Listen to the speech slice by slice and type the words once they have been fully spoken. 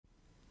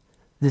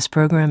This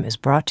program is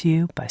brought to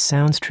you by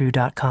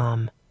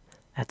SoundsTrue.com.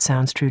 At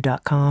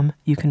SoundsTrue.com,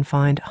 you can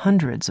find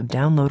hundreds of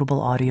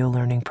downloadable audio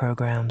learning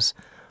programs,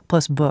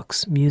 plus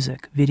books,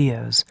 music,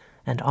 videos,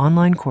 and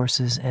online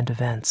courses and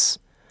events.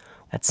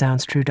 At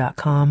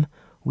SoundsTrue.com,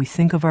 we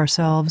think of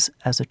ourselves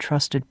as a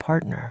trusted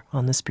partner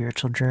on the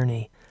spiritual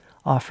journey,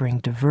 offering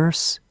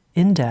diverse,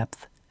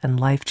 in-depth, and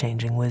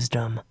life-changing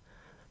wisdom.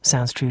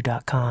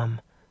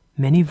 SoundsTrue.com.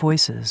 Many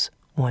voices,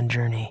 one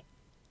journey.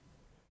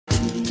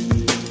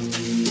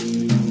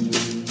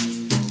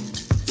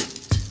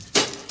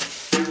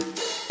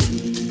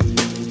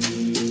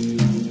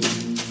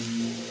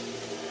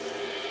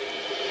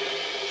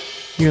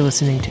 You're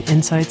listening to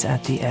Insights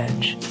at the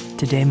Edge.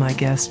 Today my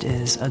guest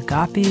is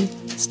Agapi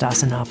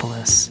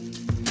Stassinopoulos.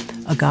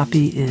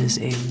 Agapi is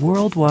a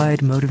worldwide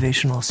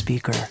motivational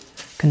speaker,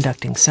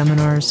 conducting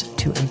seminars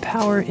to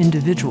empower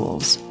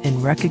individuals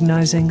in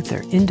recognizing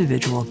their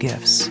individual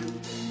gifts.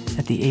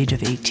 At the age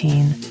of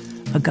 18,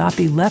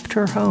 Agapi left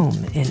her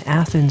home in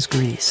Athens,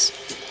 Greece,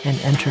 and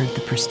entered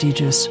the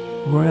prestigious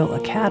Royal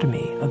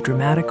Academy of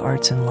Dramatic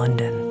Arts in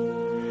London.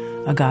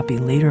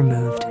 Agapi later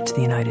moved to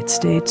the United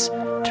States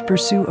to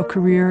pursue a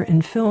career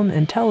in film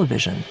and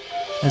television,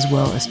 as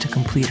well as to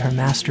complete her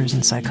master's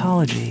in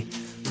psychology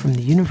from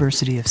the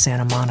University of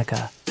Santa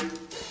Monica.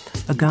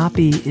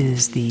 Agapi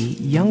is the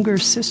younger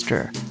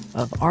sister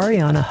of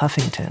Arianna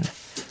Huffington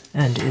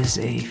and is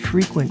a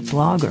frequent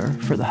blogger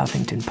for the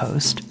Huffington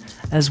Post,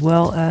 as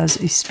well as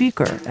a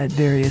speaker at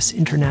various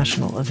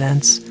international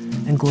events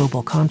and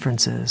global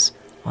conferences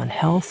on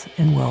health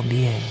and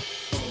well-being.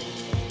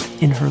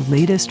 In her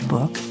latest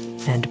book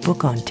and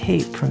book on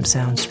tape from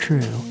Sounds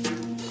True,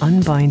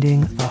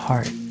 Unbinding the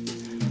Heart,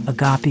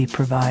 Agapi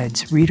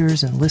provides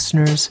readers and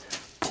listeners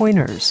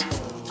pointers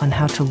on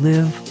how to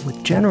live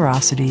with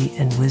generosity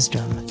and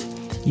wisdom,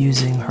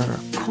 using her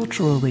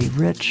culturally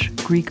rich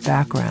Greek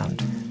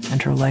background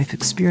and her life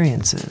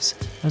experiences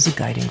as a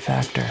guiding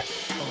factor.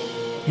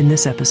 In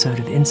this episode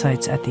of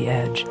Insights at the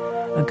Edge,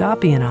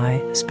 Agapi and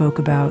I spoke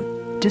about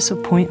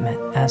disappointment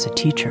as a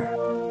teacher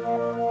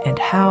and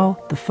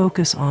how the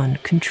focus on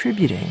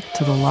contributing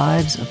to the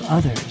lives of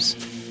others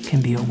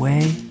can be a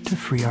way to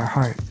free our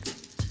heart.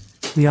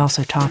 We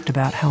also talked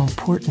about how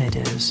important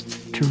it is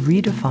to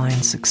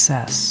redefine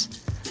success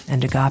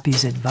and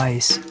Agapi's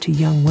advice to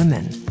young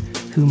women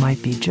who might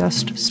be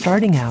just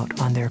starting out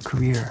on their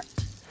career.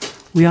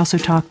 We also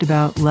talked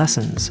about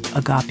lessons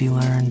Agapi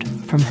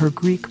learned from her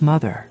Greek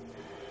mother,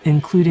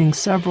 including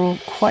several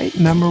quite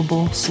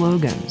memorable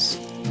slogans.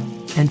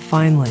 And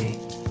finally,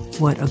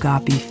 what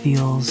Agapi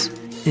feels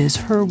is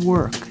her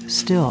work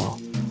still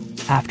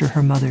after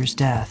her mother's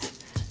death,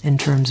 in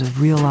terms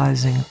of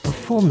realizing the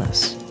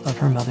fullness of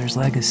her mother's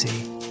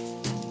legacy.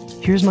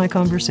 Here's my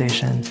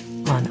conversation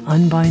on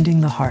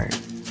Unbinding the Heart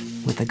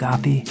with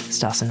Agapi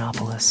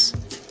Stassinopoulos.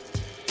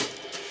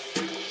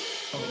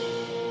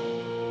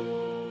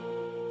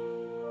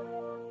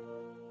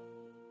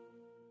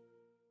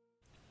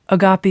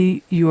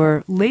 Agapi,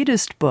 your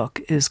latest book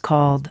is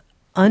called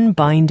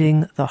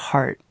Unbinding the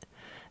Heart,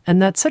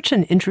 and that's such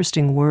an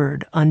interesting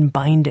word,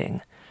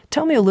 unbinding.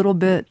 Tell me a little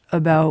bit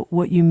about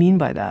what you mean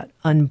by that,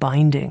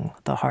 unbinding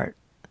the heart.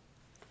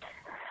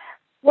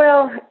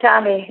 Well,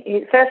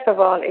 Tami, first of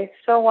all, it's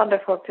so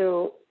wonderful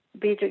to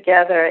be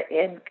together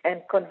and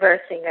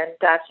conversing and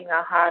touching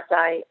our hearts.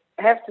 I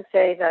have to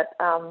say that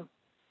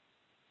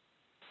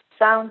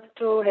Sounds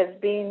True has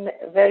been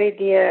very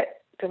dear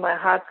to my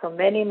heart for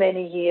many,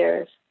 many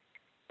years,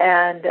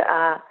 and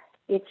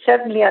it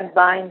certainly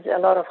unbinds a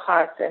lot of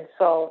hearts and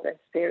souls and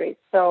spirits.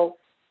 So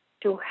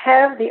to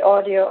have the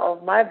audio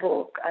of my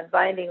book,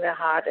 Unbinding the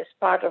Heart, as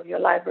part of your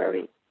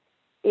library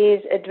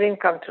is a dream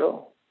come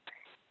true.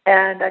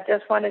 And I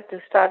just wanted to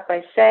start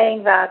by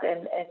saying that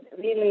and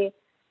really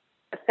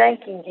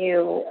thanking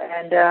you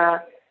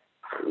and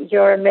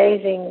your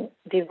amazing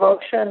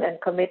devotion and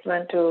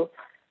commitment to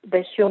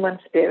the human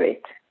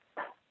spirit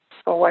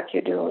for what you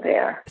do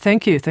there.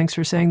 Thank you. Thanks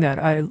for saying that.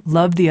 I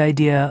love the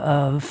idea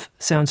of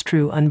Sounds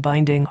True,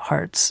 unbinding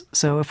hearts.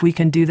 So if we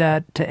can do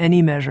that to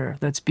any measure,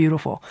 that's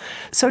beautiful.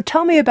 So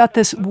tell me about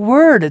this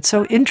word. It's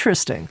so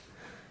interesting.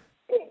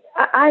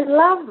 I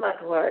love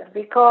that word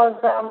because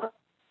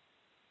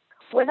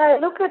when I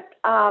look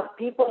at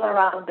people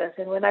around us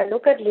and when I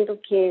look at little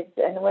kids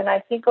and when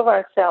I think of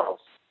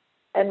ourselves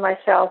and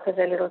myself as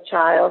a little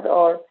child,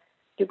 or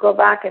you go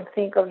back and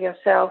think of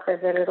yourself as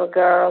a little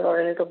girl or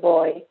a little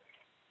boy,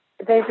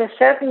 there's a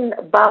certain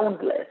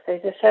boundless,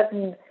 there's a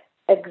certain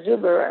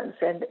exuberance,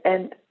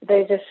 and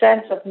there's a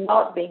sense of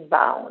not being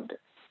bound.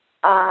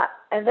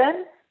 And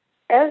then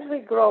as we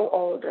grow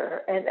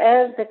older and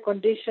as the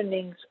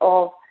conditionings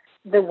of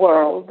the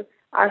world,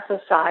 our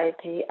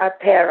society, our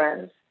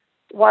parents,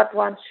 what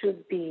one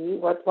should be,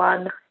 what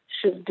one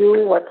should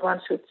do, what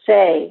one should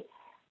say,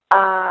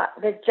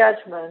 the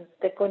judgments,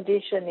 the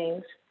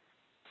conditionings,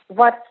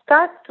 what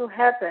starts to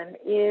happen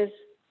is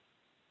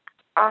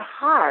our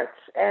hearts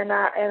and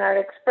our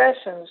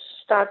expressions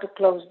start to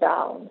close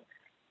down,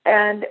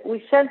 and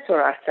we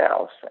censor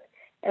ourselves.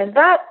 And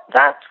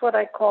that's what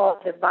I call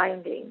the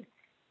binding.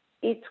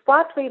 it's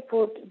what we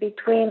put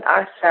between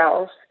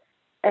ourselves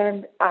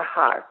and our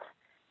heart.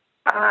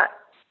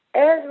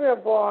 As we are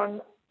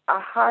born,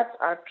 our hearts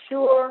are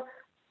pure,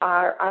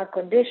 are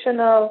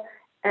unconditional,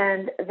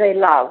 and they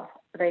love.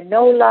 They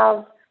know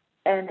love,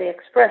 and they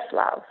express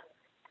love.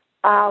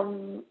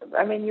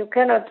 You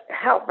cannot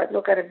help but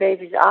look at a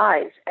baby's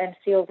eyes and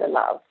feel the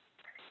love.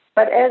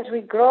 But as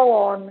we grow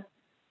on,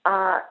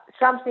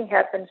 something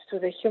happens to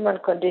the human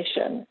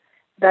condition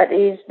that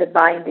is the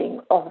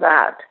binding of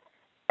that.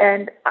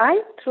 And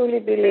I truly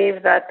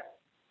believe that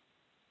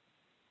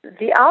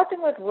the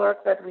ultimate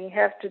work that we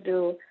have to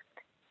do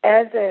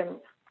as a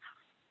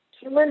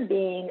human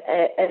being,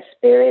 a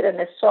spirit and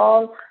a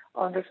soul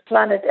on this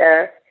planet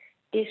Earth,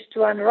 is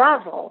to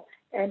unravel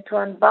and to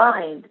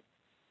unbind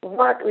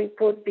what we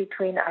put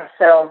between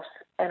ourselves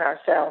and our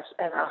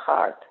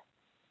heart.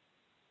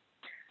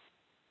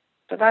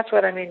 So that's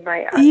what I mean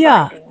by unbinding.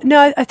 Yeah.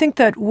 No, I think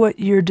that what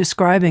you're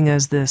describing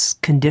as this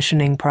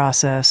conditioning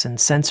process and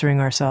censoring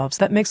ourselves,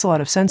 that makes a lot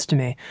of sense to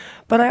me.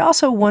 But I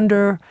also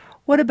wonder,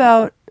 what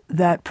about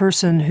that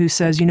person who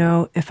says,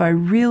 if I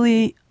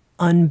really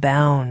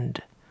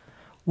unbound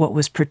what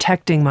was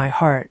protecting my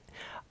heart,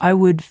 I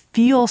would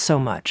feel so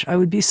much. I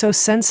would be so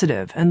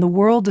sensitive. And the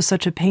world is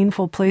such a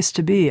painful place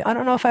to be. I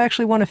don't know if I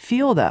actually want to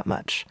feel that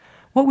much.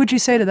 What would you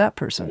say to that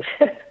person?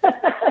 So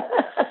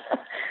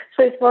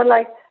it's more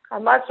like,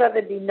 I'd much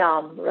rather be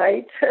numb,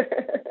 right?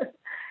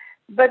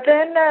 But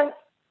then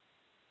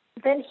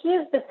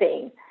here's the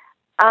thing.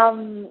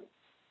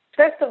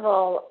 First of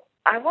all,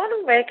 I want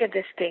to make a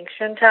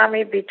distinction,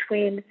 Tami,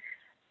 between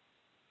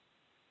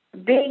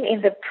being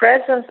in the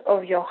presence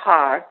of your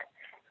heart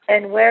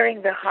and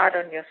wearing the heart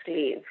on your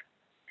sleeve.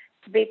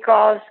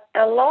 Because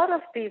a lot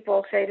of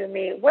people say to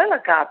me, well,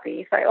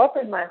 Agapi, if I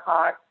open my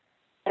heart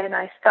and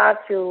I start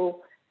to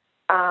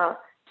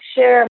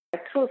share my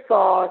true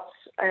thoughts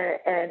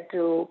and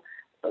to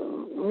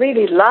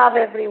really love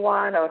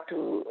everyone or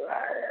to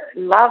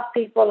love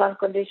people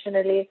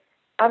unconditionally,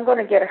 I'm going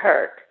to get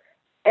hurt.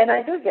 And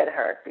I do get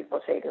hurt, people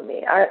say to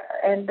me.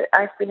 And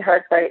I've been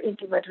hurt by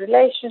intimate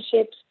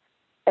relationships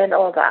and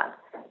all that.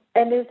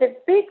 And there's a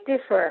big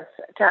difference,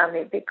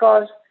 Tami,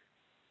 because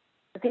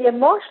the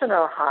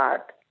emotional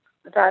heart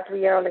that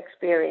we all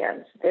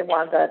experience, the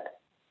one that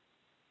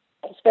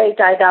is very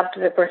tied up to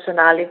the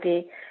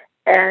personality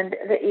and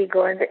the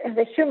ego and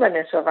the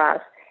humanness of us,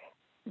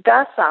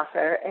 does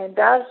suffer and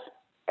does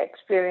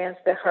experience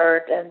the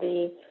hurt and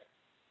the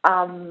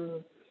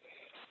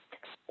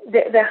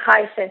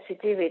high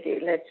sensitivity,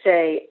 let's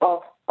say,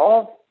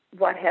 of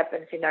what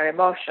happens in our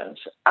emotions.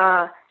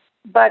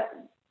 But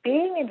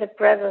being in the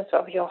presence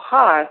of your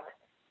heart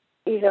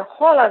is a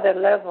whole other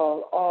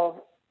level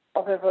of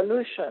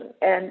evolution,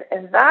 and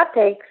that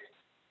takes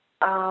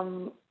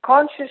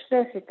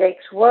consciousness, it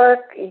takes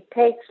work, it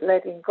takes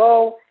letting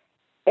go,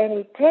 and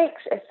it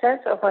takes a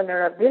sense of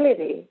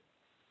vulnerability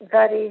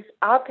that is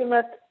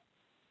ultimate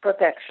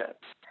protection.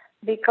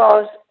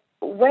 Because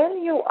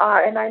when you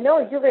are, and I know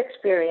you've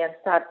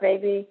experienced that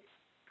maybe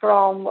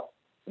from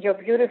your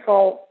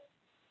beautiful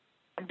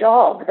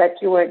dog that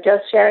you were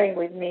just sharing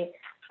with me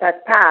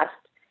that passed,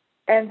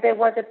 and there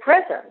was a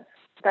presence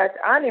that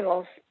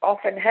animals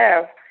often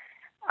have,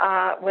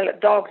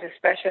 dogs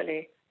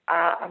especially,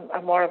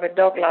 I'm more of a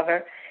dog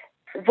lover,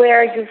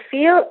 where you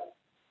feel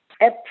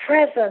a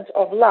presence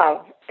of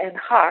love and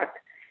heart,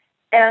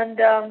 and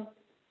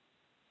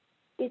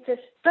it's a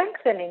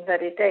strengthening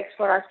that it takes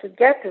for us to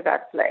get to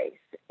that place.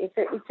 It's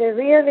a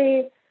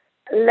really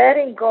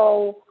letting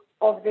go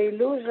of the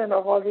illusion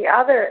of all the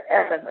other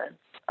elements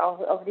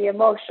of the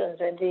emotions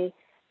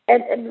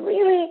and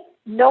really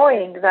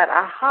knowing that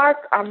our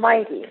hearts are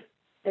mighty.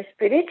 The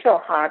spiritual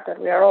heart that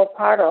we are all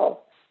part of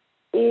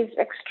is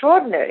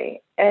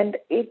extraordinary, and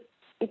it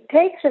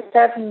takes a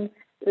certain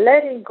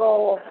letting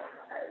go of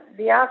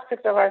the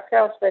aspect of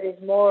ourselves that is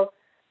more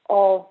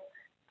of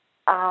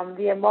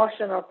the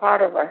emotional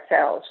part of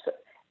ourselves.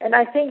 And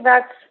I think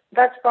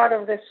that's part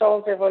of the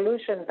soul's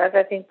evolution. That's,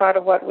 I think, part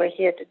of what we're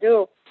here to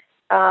do,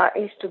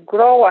 is to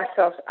grow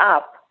ourselves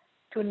up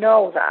to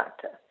know that.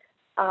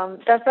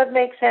 Does that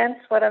make sense,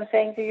 what I'm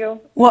saying to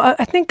you? Well,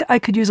 I think I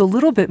could use a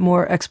little bit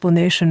more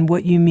explanation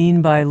what you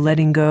mean by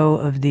letting go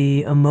of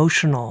the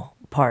emotional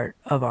part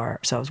of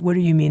ourselves. What are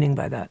you meaning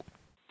by that?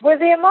 Well,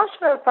 the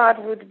emotional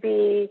part would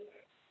be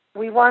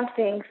we want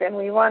things and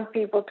we want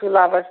people to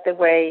love us the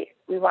way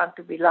we want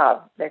to be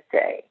loved, let's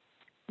say.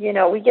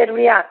 We get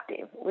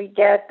reactive, we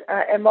get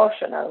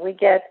emotional, we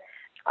get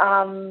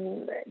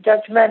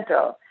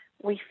judgmental.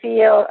 We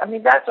feel,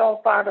 that's all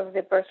part of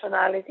the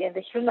personality and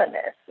the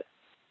humanness.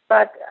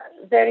 But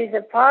there is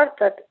a part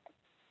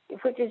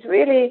which is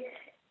really,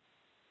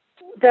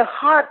 the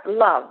heart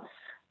loves.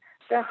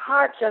 The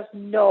heart just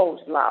knows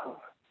love.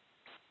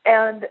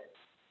 And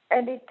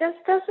it just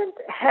doesn't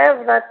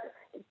have that,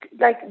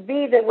 like,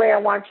 be the way I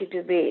want you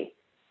to be.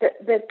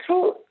 The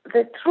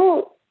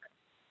true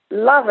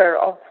lover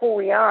of who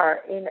we are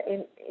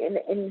in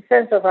the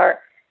sense of our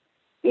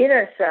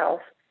inner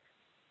self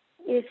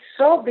is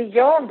so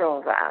beyond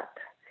all that.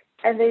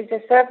 And there's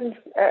a certain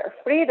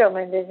freedom,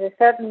 and there's a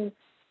certain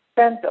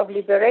sense of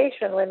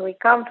liberation when we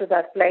come to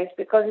that place,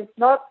 because it's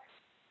not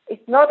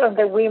on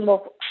the whim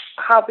of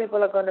how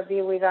people are going to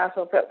be with us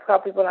or how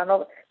people are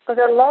not. Because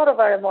a lot of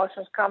our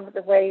emotions come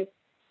the way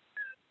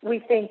we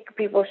think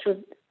people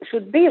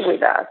should be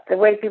with us, the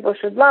way people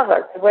should love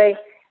us, the way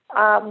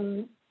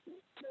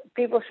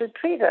people should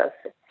treat us.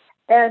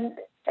 And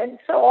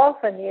so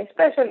often,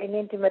 especially in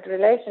intimate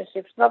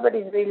relationships,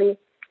 nobody's really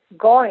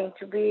going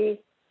to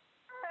be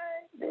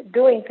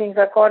doing things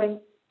according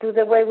to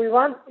the way we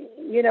want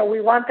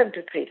them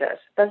to treat us.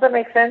 Does that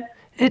make sense?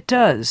 It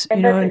does.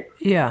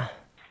 Yeah.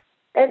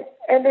 And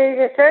there is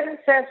a certain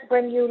sense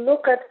when you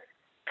look at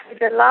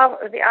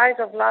the eyes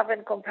of love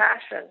and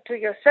compassion to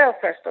yourself,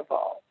 first of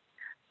all.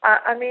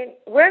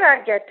 Where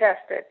I get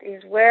tested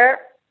is where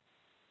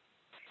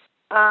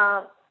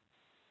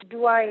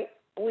do I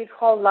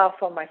withhold love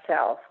from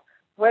myself?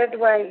 Where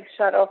do I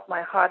shut off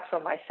my heart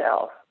from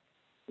myself?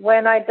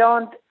 When I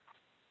don't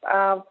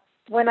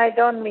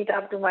meet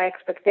up to my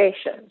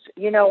expectations,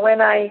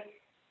 when I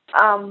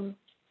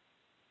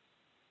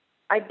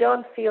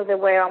don't feel the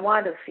way I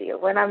want to feel,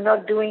 when I'm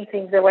not doing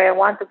things the way I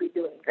want to be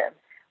doing them,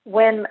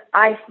 when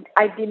I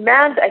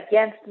demand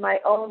against my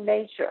own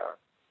nature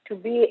to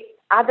be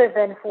other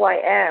than who I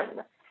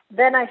am,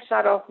 then I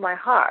shut off my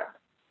heart.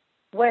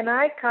 When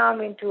I come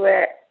into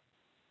a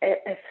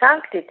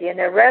sanctity and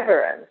a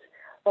reverence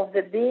of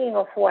the being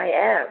of who I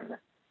am,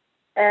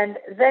 and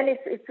then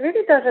it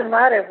really doesn't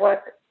matter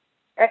what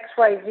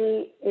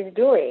XYZ is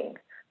doing,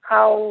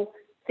 how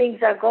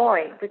things are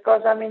going,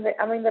 because I'm in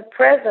the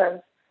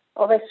presence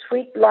of a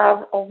sweet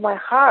love of my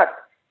heart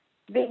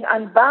being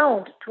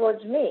unbound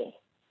towards me,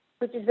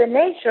 which is the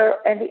nature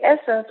and the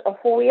essence of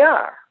who we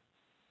are.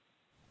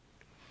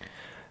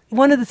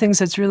 One of the things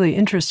that's really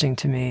interesting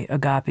to me,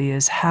 Agapi,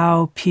 is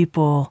how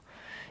people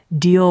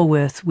deal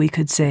with, we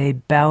could say,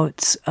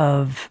 bouts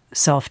of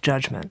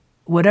self-judgment.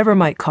 Whatever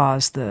might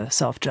cause the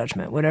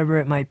self-judgment, whatever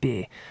it might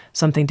be.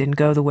 Something didn't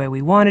go the way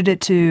we wanted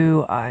it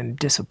to. I'm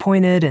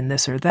disappointed in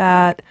this or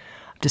that.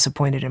 I'm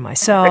disappointed in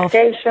myself.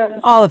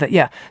 All of it,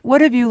 yeah.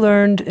 What have you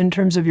learned in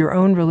terms of your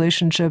own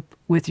relationship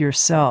with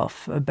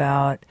yourself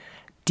about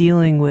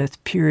dealing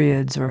with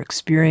periods or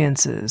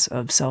experiences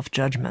of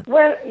self-judgment?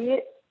 Well,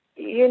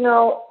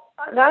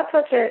 that's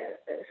such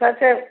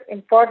an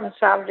important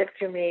subject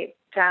to me,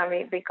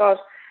 Tami, because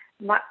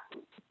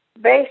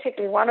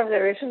basically one of the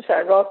reasons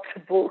I wrote the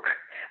book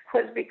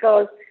was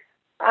because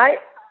I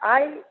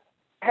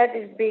had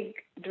this big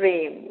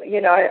dream.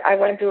 I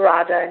went to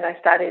RADA and I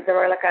studied the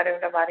Royal Academy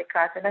of Dramatic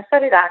Arts and I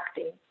studied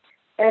acting.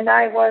 And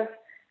I was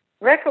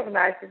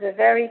recognized as a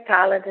very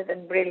talented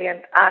and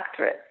brilliant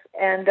actress.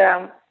 And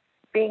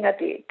being at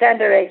the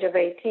tender age of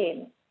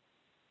 18.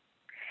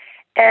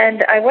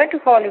 And I went to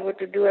Hollywood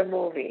to do a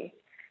movie.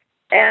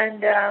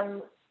 And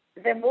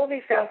the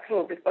movie fell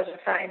through because of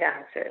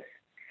finances.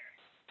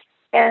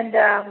 And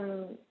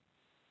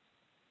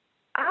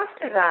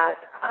after that,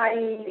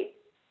 I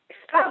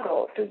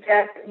struggled to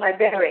get my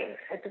bearings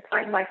and to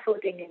find my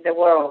footing in the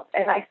world.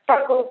 And I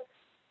struggled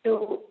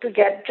to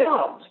get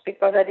jobs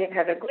because I didn't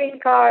have a green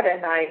card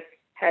and I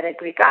had a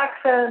Greek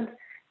accent.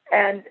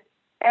 And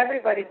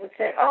everybody would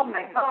say, "Oh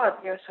my God,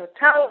 you're so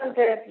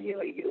talented,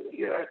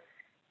 you're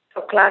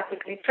so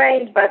classically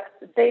trained," but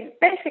they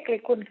basically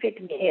couldn't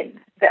fit me in.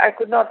 I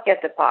could not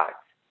get the parts.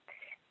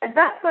 And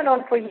that went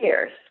on for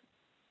years.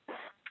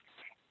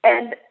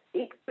 And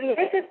it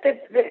created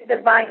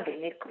the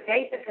binding. It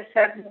created a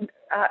certain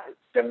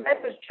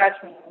tremendous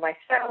judgment of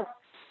myself,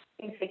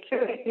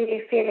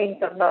 insecurity,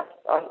 feelings of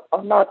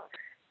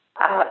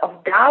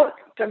doubt,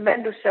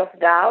 tremendous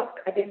self-doubt.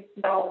 I didn't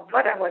know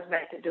what I was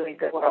meant to do in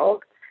the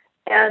world.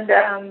 And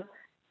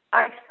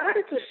I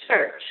started to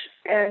search,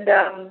 and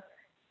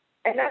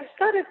I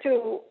started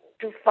to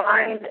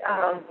find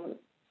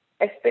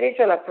a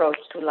spiritual approach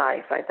to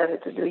life. I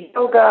started to do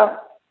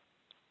yoga.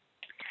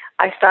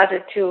 I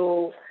started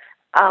to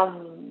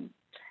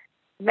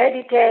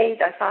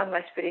meditate. I found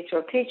my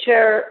spiritual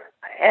teacher,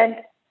 and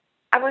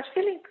I was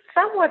feeling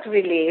somewhat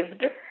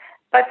relieved,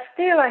 but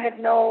still I had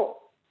no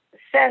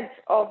sense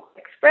of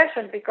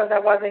expression because I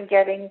wasn't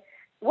getting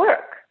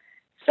work.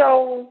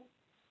 So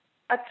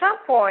at some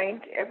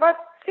point, about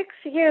 6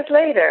 years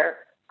later,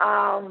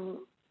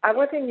 I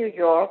was in New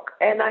York,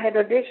 and I had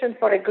auditioned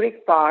for a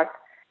Greek part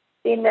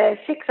in a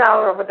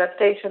 6-hour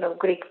adaptation of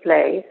Greek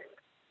plays.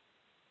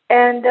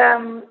 And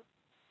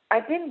I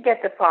didn't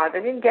get the part.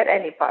 I didn't get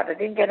any part. I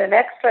didn't get an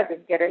extra. I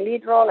didn't get a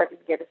lead role. I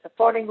didn't get a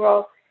supporting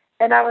role.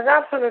 And I was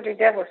absolutely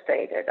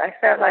devastated. I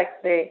felt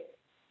like the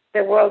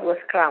world was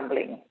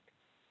crumbling.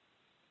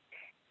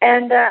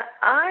 And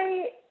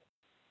I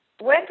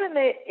went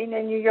in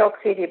a New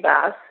York City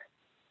bus,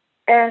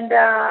 and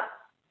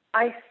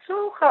I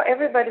saw how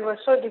everybody was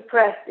so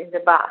depressed in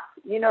the bus.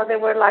 They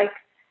were like,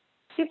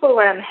 people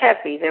were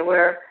unhappy. There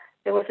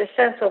was a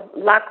sense of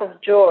lack of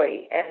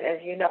joy, and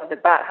as you know,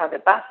 how the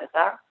buses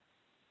are.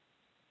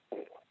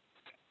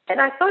 And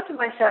I thought to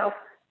myself,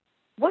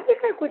 what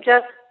if I could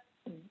just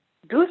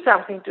do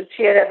something to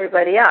cheer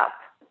everybody up?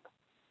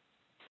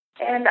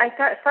 And I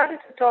started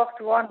to talk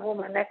to one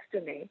woman next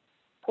to me,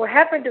 who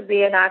happened to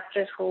be an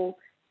actress who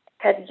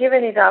had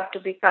given it up to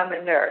become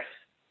a nurse.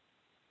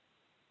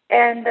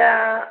 And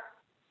as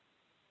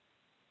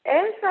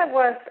I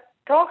was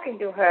talking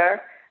to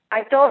her,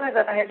 I told her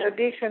that I had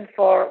auditioned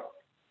for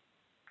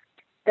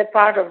the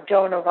part of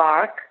Joan of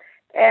Arc,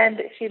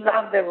 and she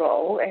loved the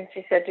role, and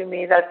she said to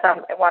me that's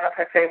one of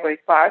her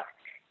favorite parts.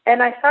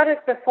 And I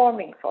started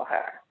performing for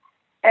her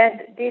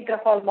and did the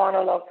whole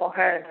monologue for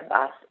her in the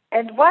bus.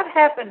 And what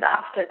happened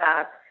after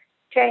that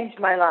changed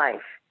my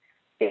life,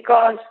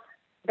 because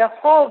the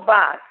whole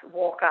bus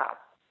woke up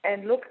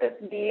and looked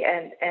at me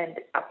and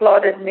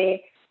applauded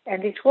me.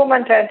 And this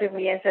woman turned to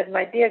me and said,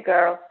 "My dear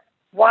girl,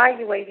 why are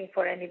you waiting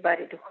for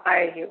anybody to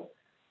hire you?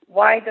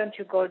 Why don't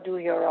you go do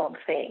your own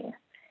thing?"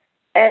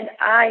 And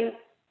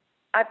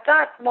at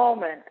that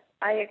moment,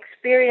 I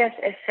experienced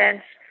a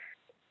sense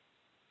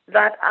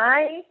that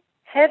I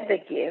had the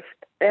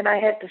gift and I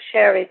had to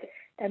share it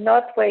and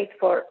not wait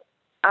for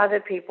other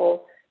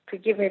people to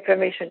give me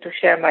permission to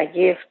share my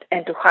gift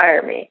and to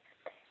hire me.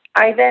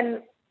 I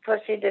then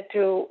proceeded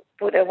to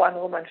put a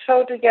one-woman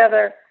show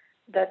together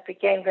that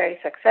became very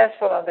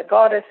successful on the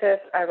Goddesses.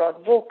 I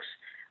wrote books.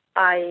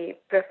 I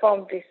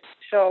performed this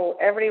show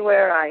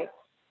everywhere.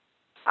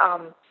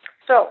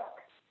 So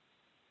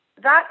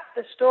that's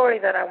the story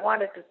that I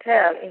wanted to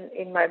tell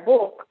in my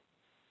book,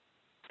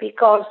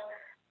 because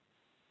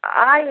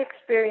I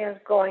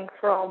experienced going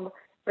from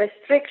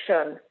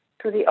restriction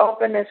to the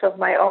openness of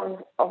my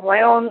own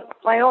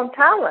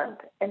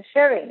talent and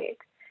sharing it.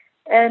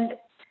 And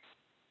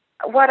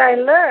what I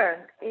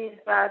learned is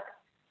that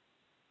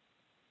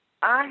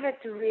I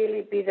had to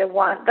really be the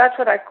one. That's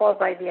what I call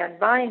by the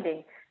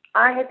unbinding.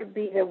 I had to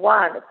be the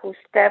one who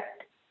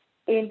stepped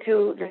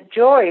into the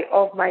joy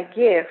of my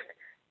gift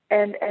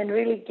and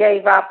really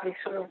gave up this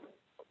sort of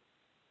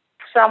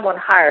someone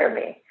hire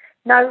me.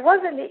 Now it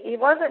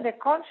wasn't a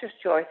conscious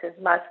choice as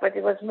much, but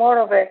it was more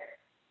of a,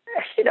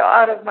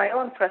 out of my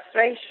own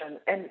frustration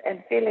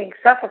and feeling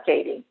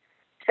suffocating,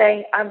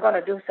 saying, I'm going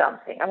to do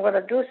something. I'm going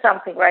to do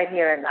something right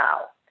here and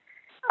now.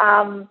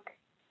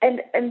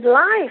 And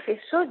life is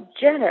so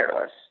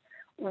generous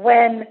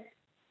when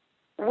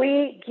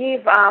we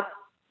give up.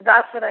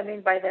 That's what I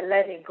mean by the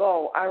letting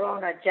go, our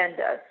own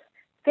agendas.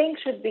 Things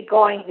should be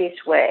going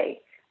this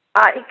way.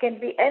 It can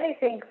be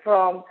anything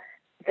from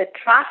the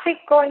traffic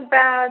going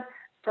bad,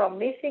 from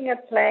missing a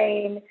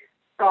plane,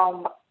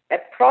 from a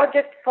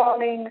project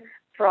falling,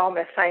 from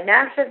a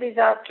financial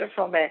disaster,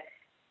 from the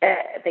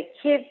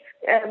kids,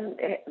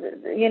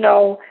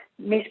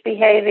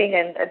 misbehaving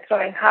and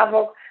throwing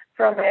havoc,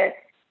 from a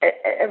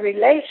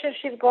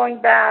relationship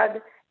going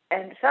bad,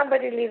 and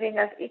somebody leaving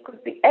us. It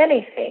could be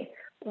anything.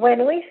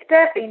 When we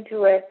step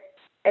into a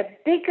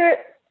bigger,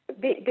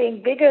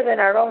 being bigger than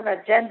our own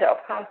agenda of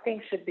how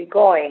things should be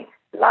going,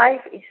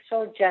 life is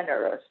so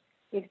generous.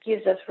 It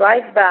gives us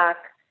right back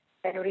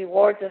and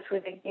rewards us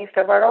with the gift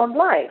of our own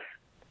life.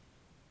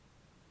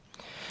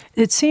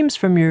 It seems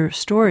from your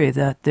story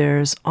that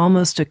there's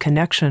almost a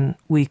connection,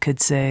 we could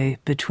say,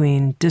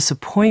 between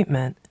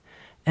disappointment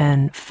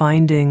and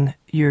finding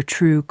your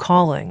true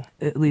calling,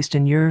 at least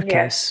in your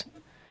case.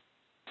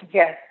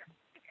 Yes,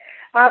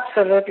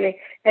 absolutely.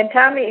 And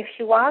Tami, if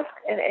you ask,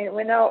 and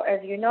we know,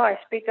 as you know, I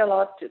speak a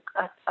lot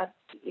at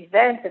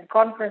events and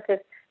conferences,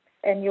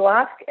 and you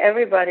ask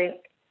everybody,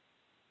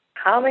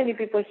 how many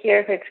people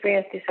here who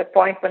experience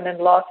disappointment and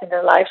loss in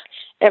their lives,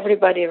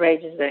 everybody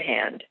raises their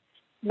hand.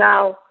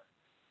 Now,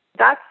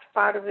 that's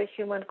part of the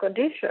human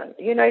condition.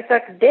 It's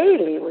like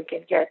daily we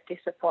can get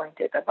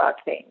disappointed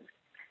about things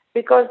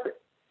because,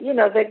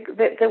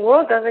 the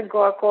world doesn't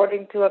go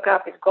according to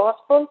Agapi's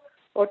gospel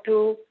or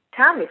to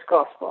Tami's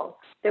gospel.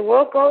 The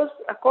world goes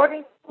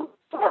according to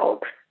the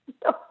world.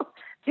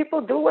 People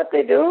do what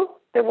they do.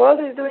 The world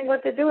is doing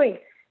what they're doing.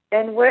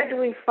 And where do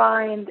we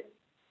find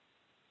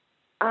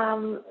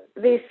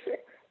this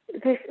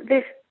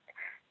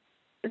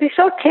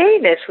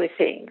okayness with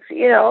things,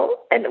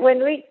 And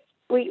when we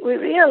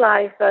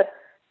realize that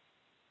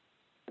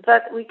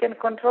we can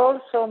control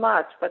so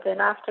much, but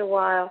then after a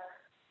while,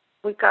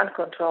 we can't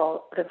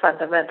control the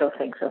fundamental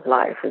things of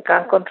life. We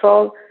can't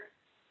control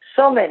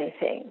so many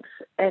things,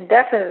 and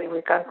definitely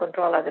we can't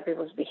control other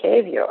people's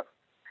behavior.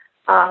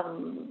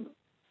 And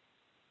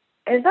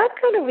that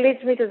kind of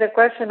leads me to the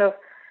question of,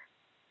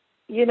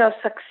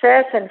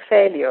 success and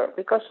failure,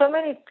 because so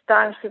many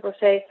times people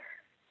say,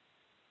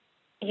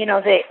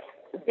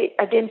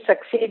 I didn't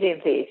succeed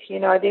in this,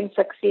 I didn't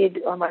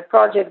succeed, or my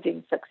project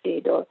didn't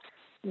succeed, or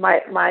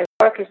my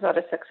work is not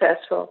as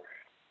successful.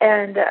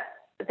 And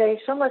there is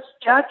so much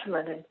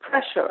judgment and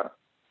pressure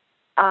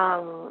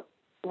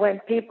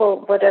when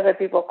whatever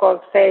people call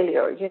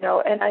failure,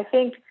 And I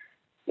think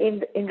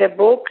in the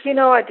book,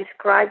 I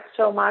described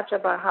so much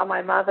about how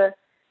my mother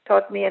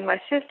taught me and my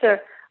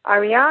sister,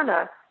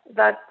 Ariana,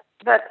 that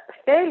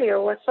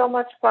failure was so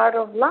much part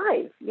of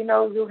life.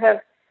 You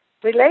have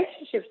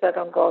relationships that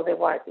don't go the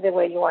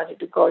way you want it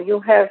to go.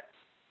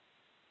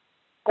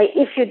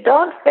 If you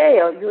don't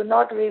fail, you're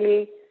not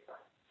really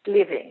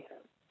living.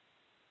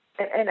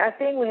 And I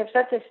think we have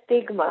such a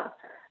stigma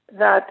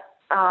that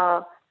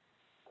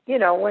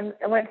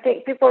when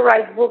people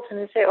write books and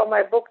they say, "Oh,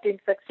 my book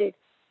didn't succeed,"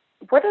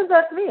 what does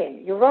that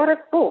mean? You wrote a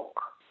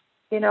book,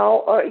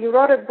 or you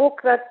wrote a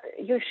book that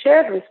you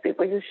shared with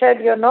people. You shared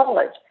your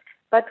knowledge.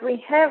 But we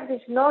have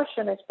this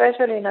notion,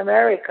 especially in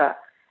America,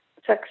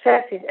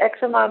 success is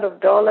X amount of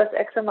dollars,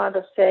 X amount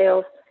of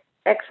sales,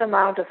 X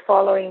amount of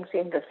followings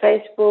in the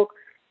Facebook,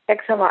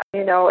 X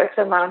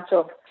amounts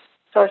of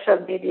social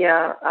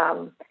media,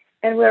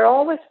 and we're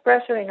always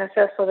pressuring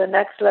ourselves for the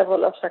next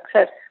level of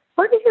success.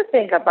 What do you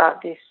think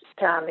about this,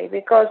 Tami?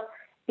 Because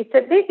it's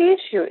a big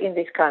issue in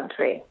this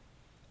country.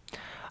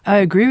 I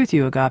agree with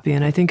you, Agapi,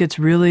 and I think it's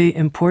really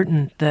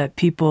important that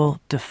people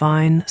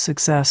define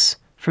success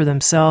for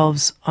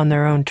themselves on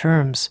their own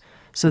terms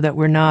so that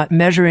we're not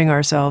measuring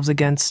ourselves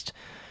against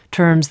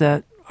terms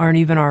that aren't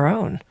even our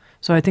own.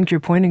 So I think you're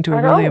pointing to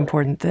a really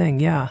important thing,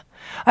 yeah.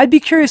 I'd be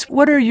curious,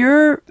 what are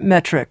your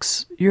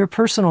metrics, your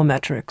personal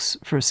metrics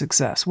for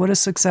success? What does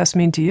success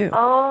mean to you?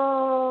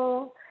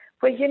 Oh,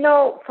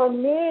 well, for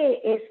me,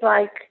 it's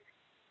like,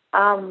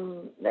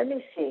 let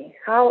me see,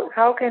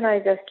 how can I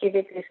just give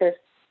it this as,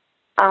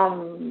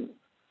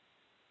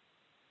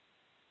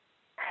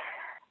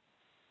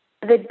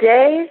 the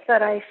days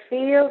that I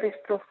feel this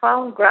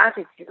profound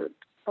gratitude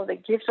for the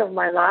gifts of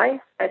my life,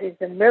 that is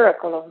the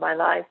miracle of my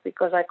life,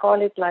 because I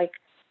call it like,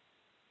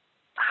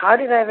 how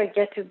did I ever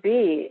get to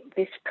be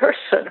this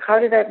person? How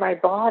did my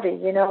body,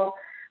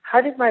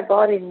 how did my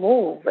body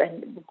move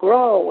and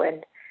grow?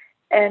 And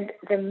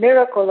the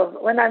miracle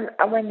of, when I'm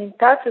in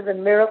touch with the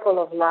miracle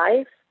of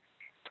life,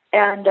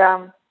 and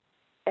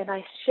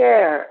I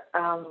share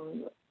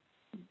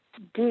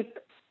deep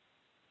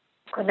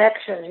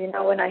connections,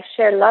 when I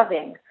share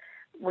loving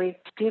with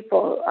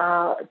people,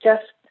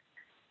 just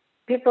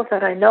people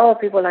that I know,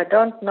 people I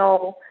don't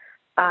know,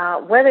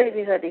 whether it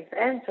is at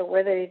events or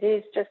whether it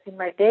is just in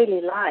my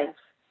daily life,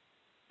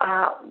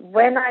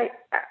 when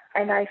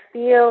I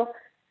feel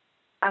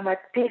I'm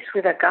at peace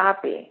with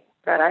Agapi,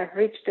 that I've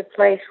reached a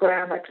place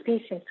where I'm at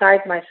peace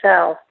inside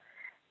myself,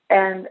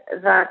 and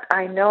that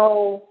I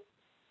know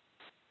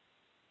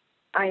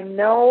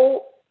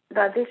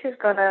that this is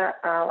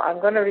I'm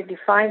gonna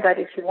redefine that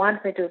if you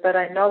want me to, but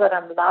I know that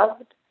I'm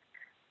loved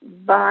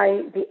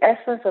by the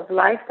essence of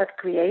life that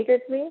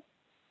created me,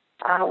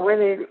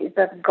 whether it is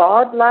that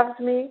God loves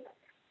me,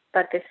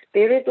 that the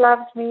Spirit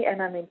loves me,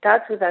 and I'm in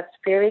touch with that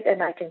Spirit,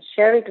 and I can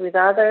share it with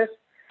others.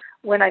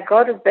 When I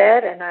go to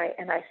bed and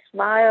I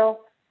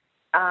smile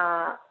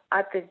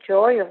at the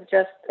joy of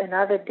just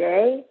another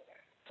day,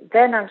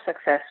 then I'm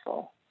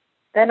successful.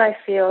 Then I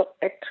feel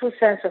a true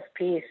sense of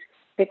peace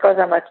because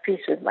I'm at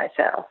peace with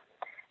myself.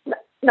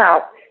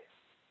 Now,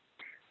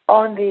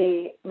 on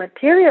the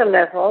material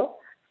level,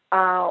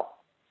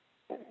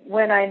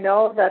 when I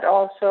know that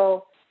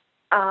also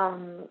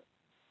I'm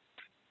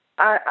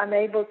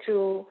able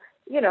to,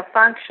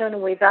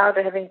 function without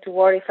having to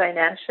worry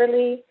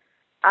financially,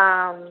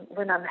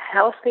 when I'm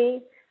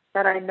healthy,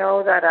 that I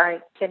know that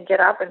I can get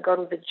up and go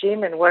to the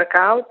gym and work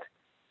out,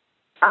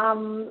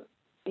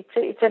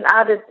 it's an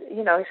added,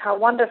 it's how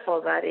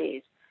wonderful that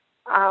is.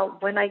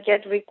 When I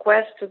get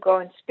requests to go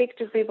and speak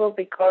to people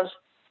because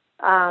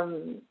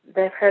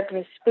they've heard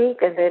me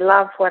speak and they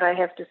love what I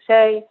have to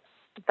say,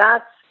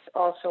 that's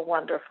also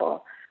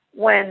wonderful.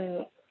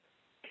 When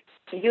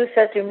you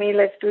said to me,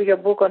 let's do your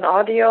book on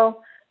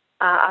audio,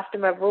 after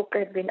my book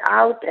had been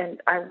out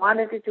and I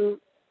wanted you to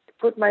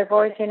put my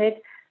voice in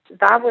it,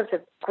 that was a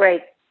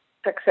great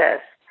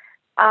success.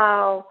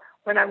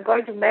 When I'm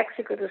going to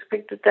Mexico to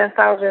speak to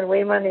 10,000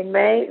 women in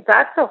May,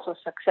 that's also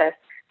success.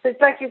 So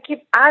it's like you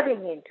keep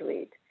adding into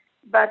it.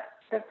 But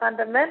the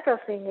fundamental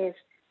thing is,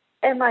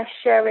 am I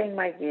sharing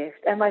my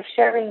gift? Am I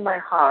sharing my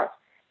heart?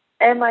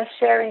 Am I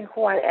sharing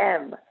who I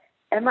am?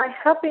 Am I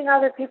helping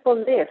other people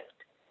lift?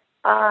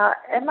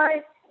 Am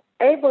I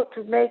able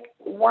to make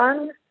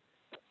one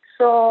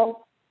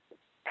soul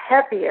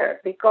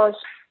happier because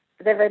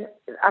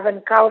I've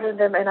encountered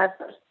them and I've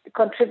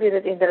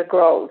contributed in their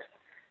growth?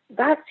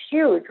 That's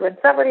huge. When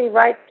somebody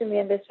writes to me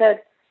and they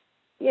said,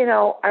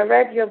 I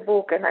read your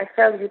book and I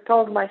felt you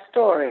told my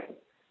story.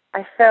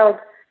 I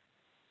felt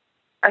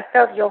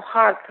your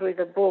heart through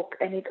the book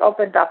and it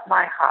opened up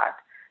my heart.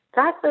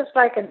 That was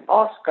like an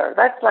Oscar.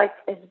 That's like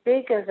as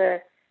big as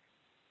an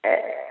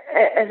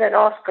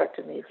Oscar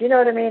to me. Do you know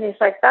what I mean? It's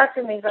like that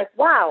to me. It's like,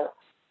 wow,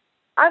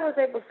 I was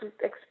able to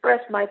express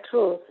my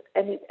truth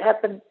and it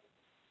happened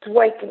to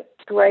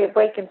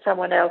awaken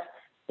someone else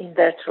in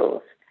their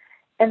truth.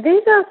 And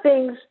these are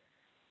things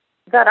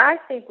that I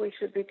think we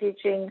should be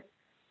teaching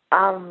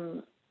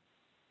our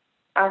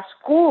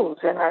schools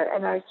and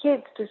our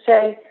kids to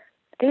say,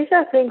 these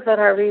are things that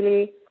are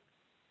really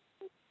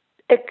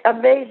an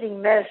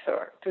amazing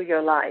measure to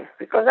your life.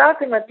 Because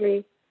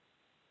ultimately,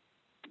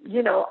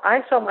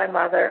 I saw my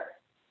mother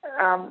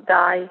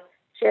die.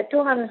 She had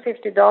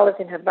 $250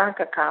 in her bank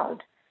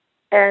account,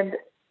 and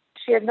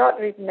she had not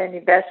written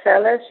any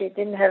bestsellers. She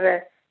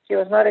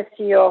was not a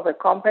CEO of a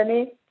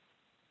company.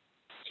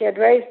 She had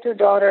raised 2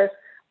 daughters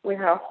with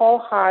her whole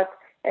heart,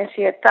 and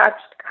she had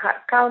touched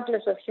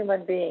countless of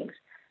human beings,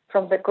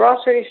 from the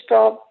grocery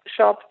shop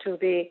to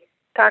the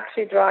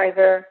taxi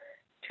driver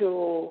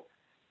to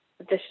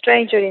the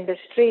stranger in the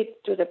street,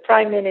 to the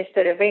Prime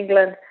Minister of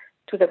England,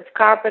 to the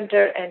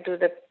carpenter, and to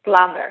the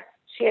plumber.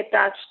 She had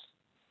touched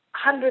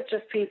hundreds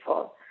of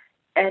people.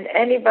 And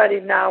anybody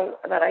now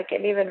that I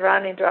can even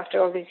run into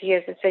after all these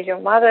years and say, your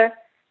mother,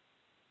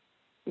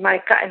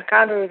 my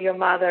encounter with your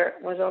mother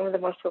was one of the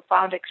most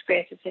profound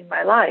experiences in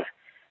my life.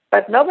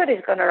 But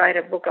nobody's going to write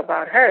a book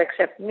about her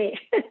except me,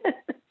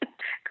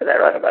 because I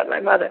wrote about my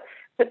mother.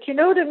 But you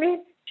know what I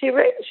mean? She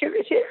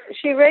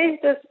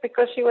raised us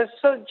because she was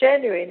so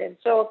genuine and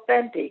so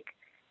authentic.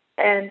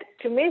 And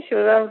to me, she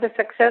was one of the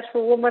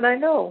successful women I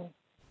know.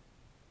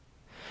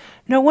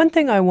 Now, one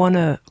thing I want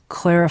to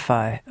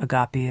clarify,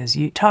 Agapi, is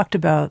you talked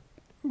about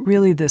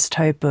really this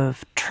type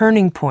of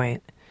turning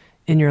point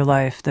in your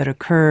life that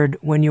occurred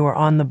when you were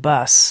on the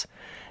bus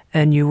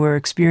and you were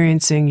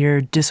experiencing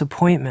your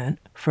disappointment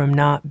from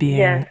not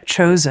being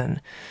chosen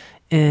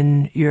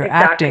in your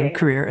acting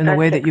career in the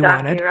way that you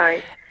wanted.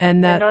 Right.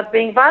 And that not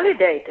being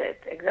validated,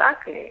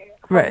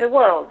 from the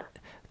world.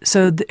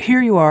 So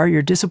here you are,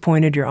 you're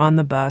disappointed, you're on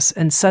the bus,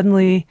 and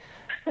suddenly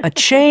a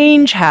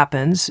change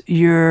happens.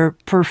 You're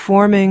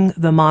performing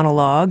the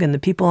monologue, and the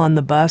people on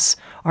the bus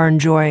are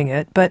enjoying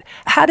it. But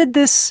how did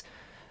this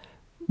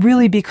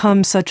really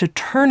become such a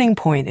turning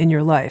point in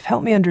your life?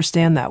 Help me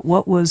understand that.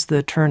 What was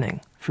the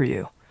turning for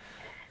you?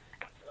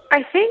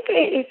 I think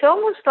it's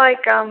almost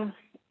like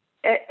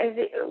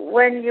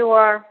when you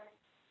are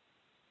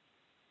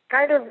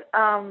kind of,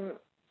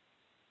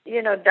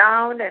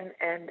 down and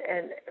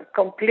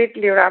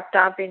completely wrapped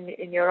up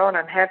in your own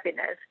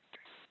unhappiness,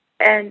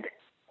 and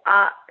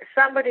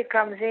somebody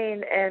comes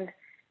in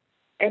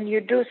and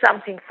you do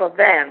something for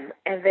them,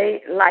 and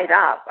they light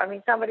up. I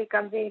mean, somebody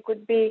comes in, it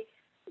could be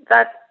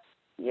that,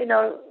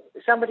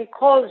 somebody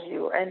calls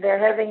you and they're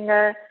having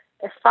a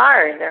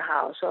fire in their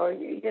house, or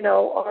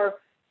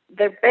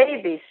their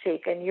baby's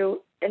sick, and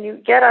you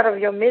get out of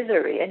your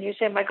misery and you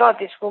say, my God,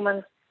 this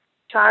woman's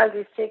child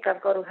is sick,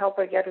 I've got to help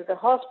her get to the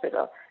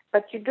hospital.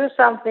 But you do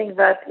something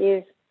that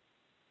is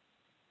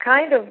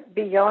kind of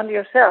beyond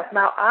yourself.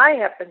 Now, I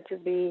happen to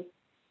be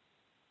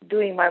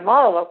doing my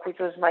monologue, which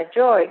was my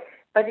joy,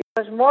 but it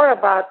was more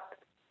about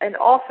an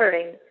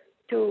offering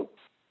to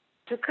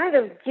kind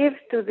of give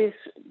to this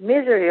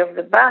misery of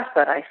the bus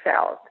that I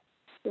felt.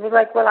 It was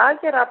like, well, I'll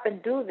get up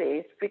and do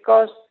this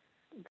because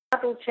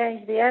that will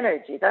change the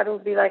energy. That will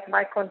be like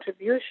my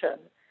contribution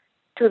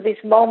to this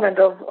moment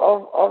of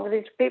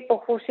these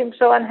people who seem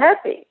so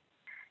unhappy.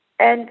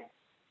 And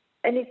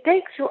it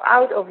takes you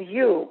out of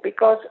you,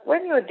 because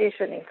when you're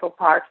auditioning for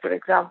parts, for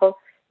example,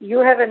 you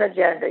have an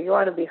agenda. You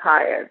want to be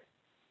hired.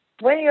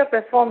 When you're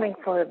performing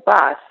for a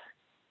bus,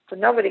 so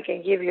nobody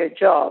can give you a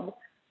job,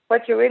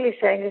 what you're really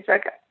saying is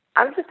like,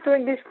 I'm just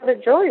doing this for the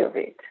joy of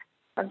it.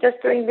 I'm just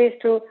doing this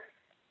to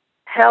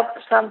help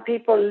some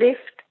people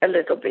lift a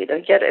little bit or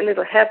get a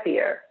little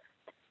happier.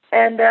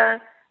 And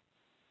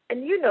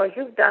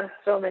you've done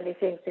so many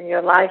things in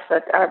your life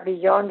that are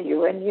beyond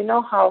you, and you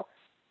know how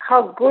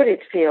good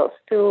it feels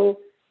to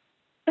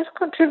just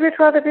contribute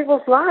to other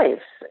people's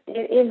lives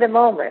in the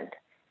moment,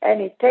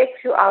 and it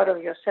takes you out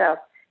of yourself.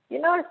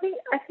 I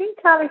think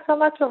Tami, so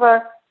much of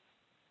our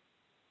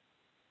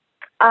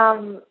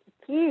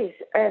keys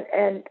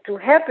and to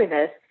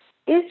happiness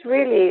is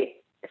really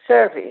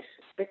service,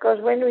 because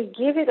when we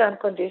give it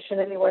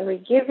unconditionally, when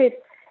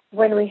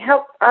we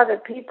help other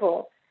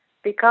people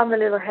become a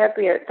little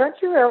happier, don't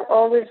you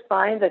always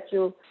find that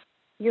you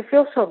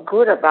feel so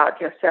good about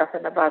yourself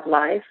and about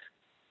life?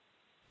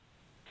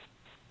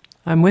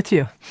 I'm with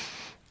you.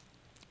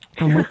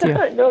 I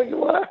know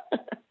you are.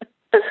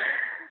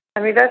 I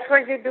mean, that's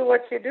why you do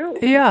what you do.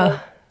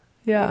 Yeah.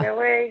 In a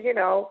way,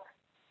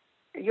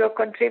 you're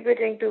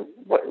contributing to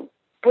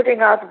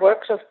putting out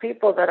works of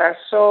people that are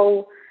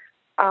so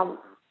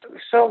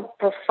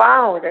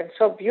profound and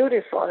so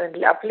beautiful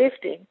and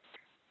uplifting,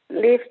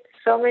 lift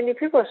so many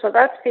people. So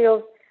that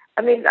feels,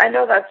 I mean, I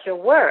know that's your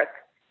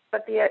work,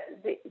 but the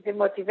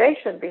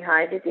motivation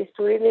behind it is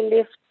to really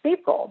lift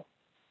people.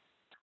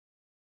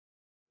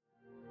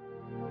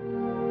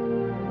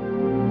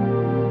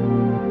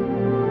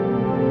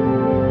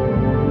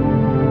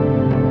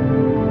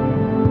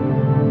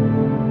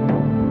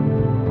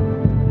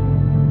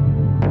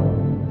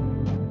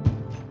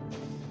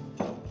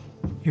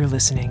 You're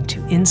listening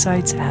to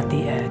Insights at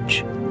the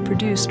Edge,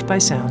 produced by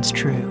Sounds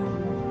True.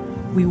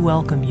 We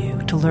welcome you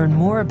to learn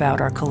more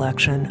about our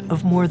collection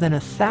of more than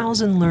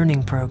 1,000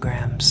 learning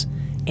programs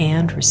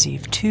and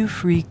receive 2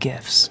 free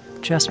gifts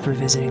just for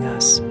visiting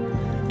us.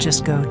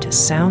 Just go to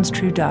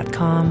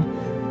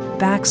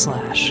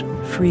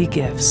SoundsTrue.com/free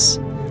gifts.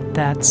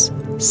 That's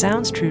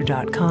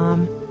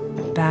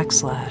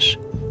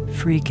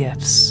SoundsTrue.com/free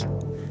gifts.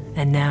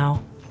 And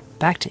now,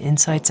 back to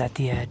Insights at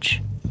the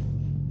Edge.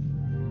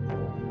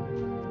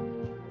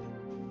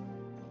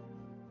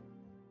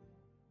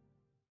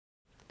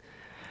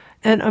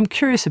 And I'm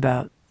curious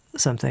about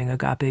something,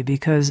 Agapi,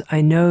 because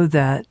I know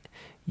that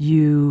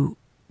you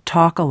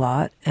talk a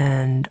lot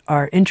and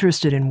are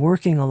interested in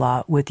working a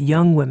lot with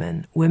young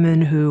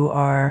women who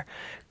are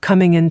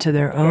coming into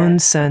their own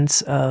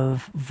sense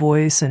of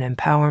voice and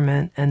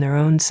empowerment and their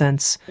own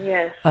sense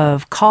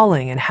of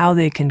calling and how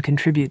they can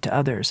contribute to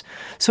others.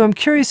 So I'm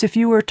curious if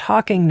you were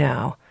talking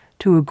now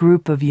to a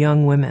group of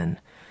young women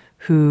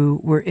who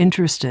were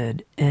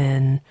interested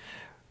in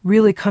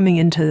really coming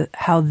into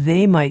how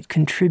they might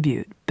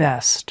contribute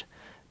best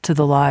to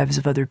the lives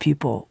of other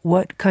people,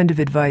 what kind of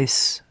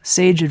advice,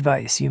 sage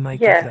advice, you might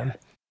give them?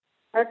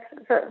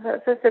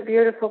 That's a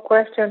beautiful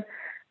question.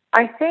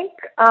 I think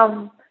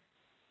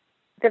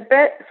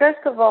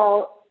first of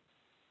all,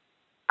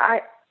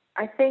 I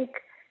think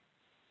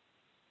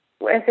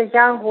as a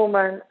young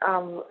woman,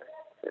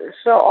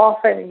 so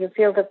often you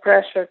feel the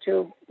pressure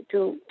to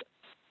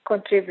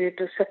contribute,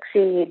 to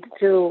succeed,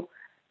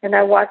 and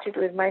I watch it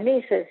with my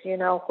nieces,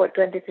 who are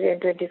 23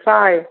 and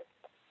 25,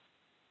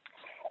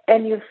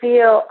 and you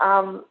feel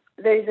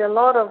there is a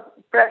lot of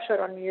pressure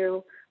on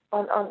you,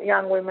 on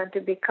young women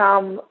to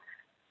become,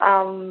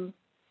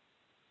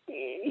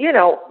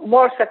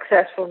 more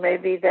successful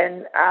maybe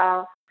than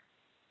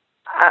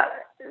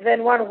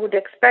one would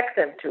expect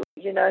them to.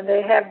 And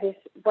they have this: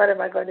 what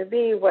am I going to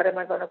be? What am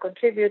I going to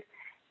contribute?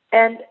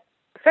 And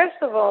first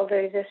of all,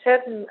 there is a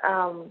certain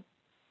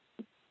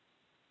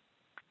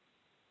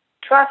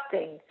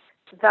trusting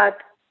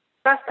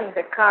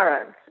the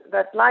currents,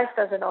 that life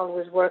doesn't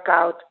always work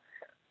out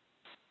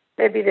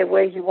maybe the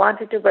way you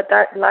want it to, but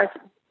that life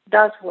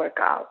does work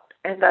out.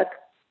 And that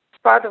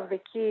part of the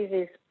keys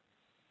is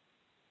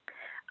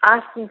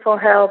asking for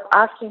help,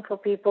 asking for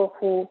people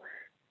who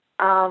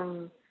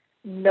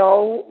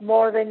know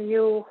more than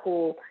you,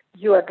 who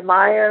you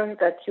admire,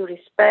 that you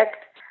respect,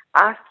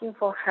 asking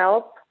for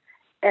help.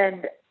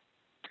 And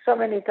so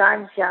many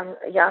times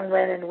young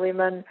men and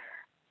women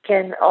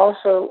can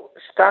also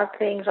start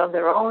things on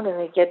their own and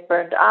they get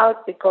burned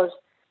out because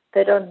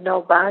they don't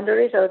know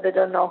boundaries or they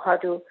don't know how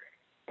to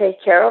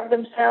take care of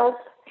themselves.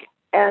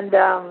 And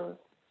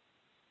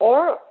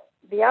or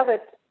the other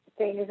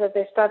thing is that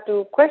they start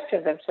to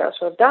question themselves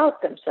or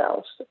doubt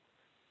themselves.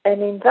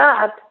 And in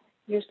that,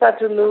 you start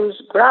to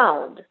lose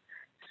ground.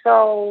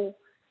 So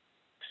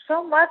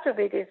much of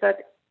it is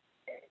that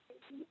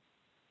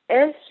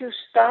as you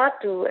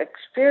start to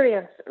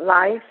experience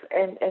life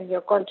and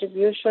your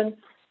contribution,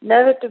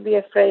 never to be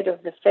afraid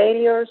of the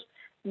failures,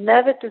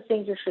 never to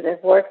think you should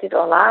have worked it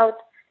all out,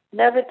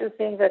 never to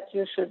think that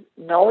you should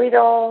know it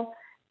all,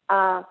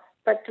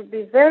 but to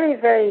be very,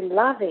 very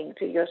loving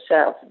to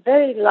yourself,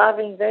 very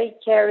loving, very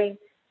caring,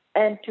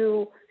 and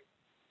to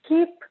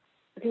keep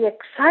the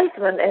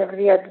excitement and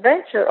the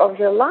adventure of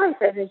your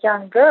life as a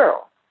young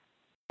girl.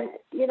 And,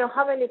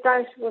 how many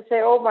times people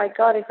say, oh my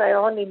God, if I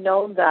only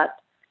known that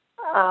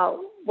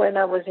when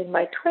I was in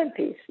my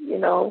 20s,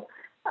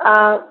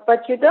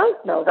 but you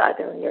don't know that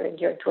when you're in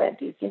your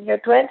 20s. In your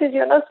 20s,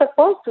 you're not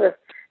supposed to have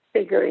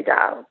figured it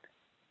out.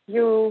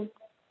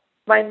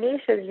 My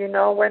nieces,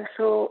 went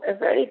through a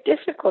very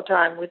difficult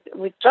time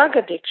with drug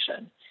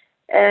addiction.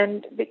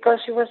 And because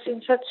she was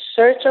in such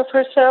search of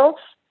herself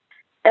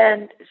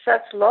and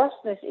such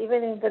lostness,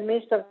 even in the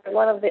midst of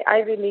one of the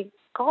Ivy League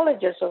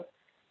colleges of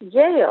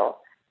Yale,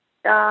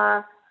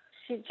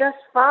 she just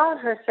found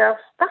herself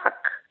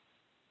stuck.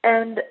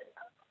 And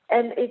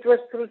it was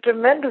through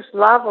tremendous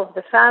love of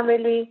the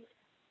family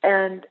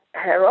and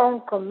her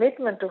own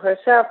commitment to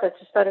herself that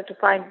she started to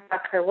find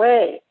back her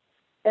way.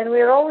 And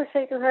we always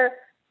say to her,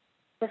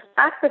 the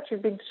fact that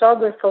you've been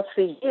sober for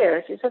 3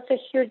 years is such a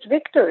huge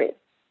victory.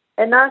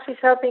 And now she's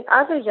helping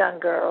other young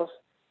girls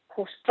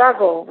who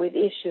struggle with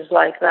issues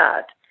like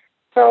that.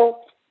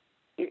 So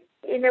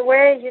in a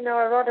way,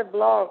 I wrote a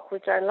blog,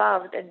 which I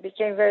loved and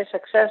became very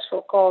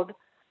successful, called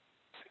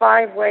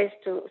 5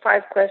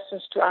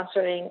 Questions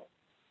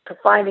to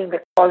Finding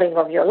the Calling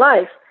of Your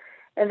Life.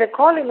 And the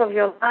calling of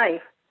your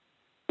life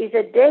is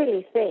a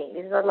daily thing.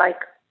 It's not like,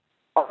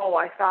 oh,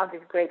 I found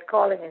this great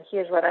calling and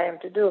here's what I am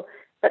to do.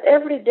 But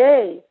every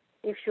day,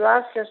 if you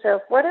ask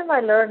yourself, what am I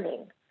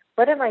learning?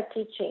 What am I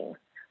teaching?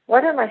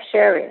 What am I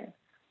sharing?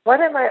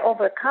 What am I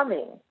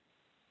overcoming?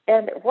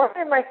 And what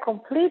am I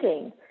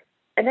completing?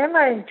 And am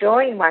I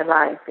enjoying my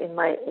life in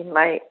my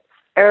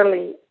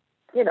early,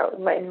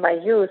 in my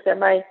youth?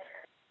 Am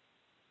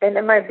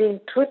I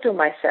being true to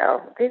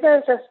myself? These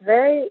are just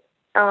very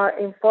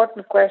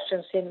important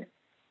questions in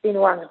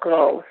one's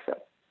growth.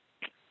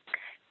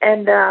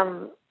 And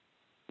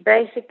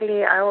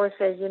basically, I always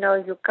say,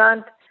 you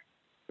can't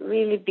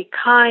really be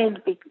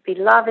kind, be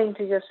loving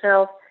to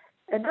yourself,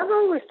 and don't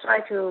always try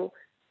to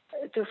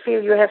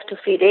feel you have to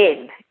fit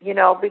in,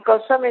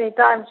 because so many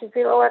times you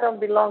feel, I don't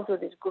belong to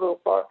this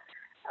group, or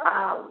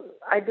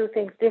I do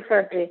things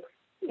differently.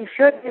 If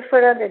you're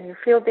different and you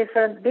feel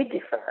different, be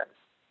different.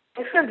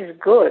 Different is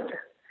good.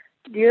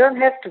 You don't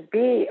have to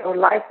be or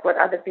like what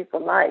other people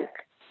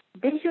like.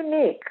 Be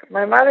unique.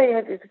 My mother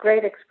had this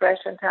great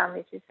expression,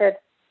 Tami. She said,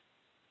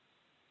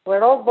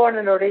 we're all born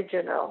an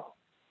original,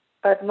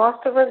 but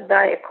most of us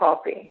die a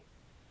copy.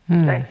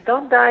 Like,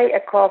 don't die a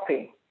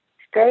copy.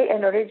 Stay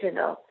an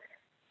original.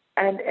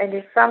 And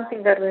it's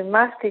something that we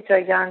must teach our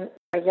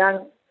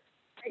young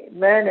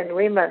men and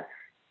women,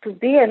 to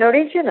be an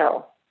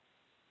original.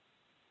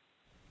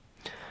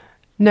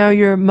 Now,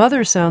 your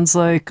mother sounds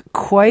like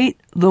quite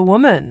the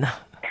woman.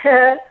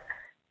 Quite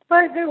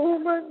the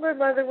woman. My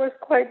mother was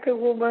quite the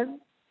woman.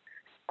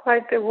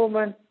 Quite the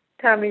woman.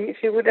 Tami, if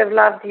she would have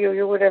loved you,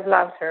 you would have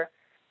loved her.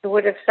 She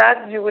would have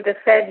sat and she would have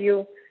fed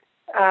you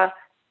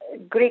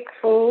Greek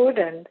food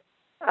and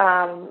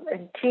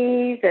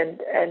teas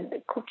and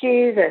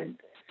cookies and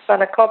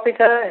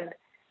spanakopita, and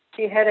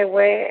she had a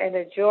way and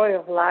a joy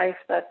of life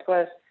that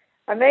was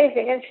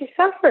amazing. And she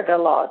suffered a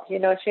lot. You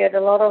know, she had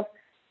a lot of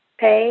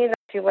pain that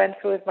she went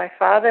through with my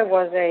father.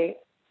 Was a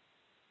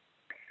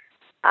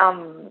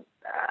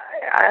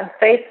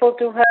unfaithful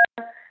to her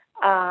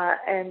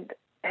and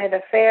had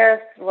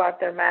affairs throughout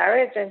their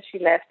marriage, and she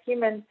left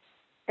him, and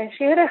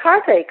she had a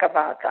heartache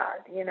about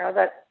that. You know,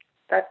 that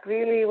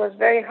really was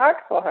very hard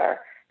for her.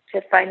 She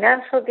had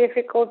financial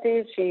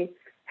difficulties. She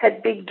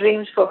had big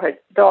dreams for her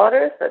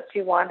daughters that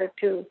she wanted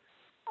to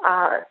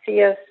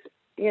see us,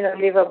 you know,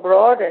 live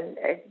abroad and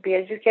be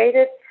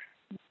educated.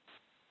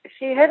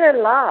 She had a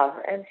love,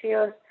 and she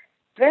was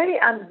very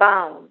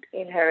unbound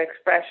in her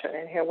expression,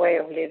 in her way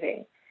of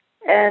living.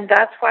 And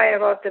that's why I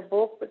wrote the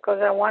book,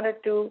 because I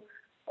wanted to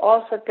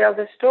also tell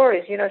the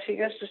stories. You know, she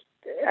used to,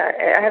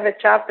 I have a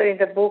chapter in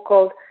the book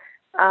called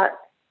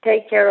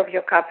Take Care of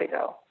Your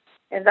Capital.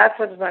 And that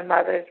was my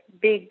mother's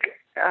big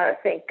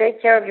thing.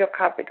 Take care of your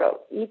capital.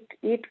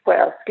 Eat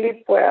well,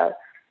 sleep well,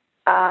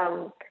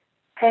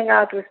 hang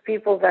out with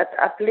people that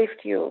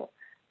uplift you.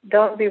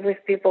 Don't be with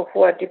people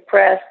who are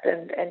depressed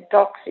and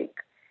toxic.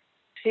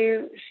 She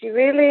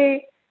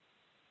really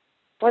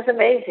was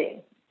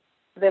amazing,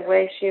 the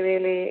way she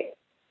really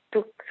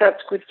took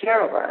such good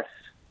care of us.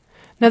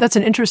 Now, that's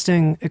an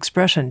interesting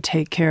expression,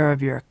 take care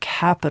of your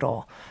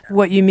capital.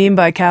 What you mean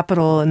by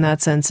capital in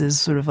that sense is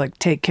sort of like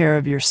take care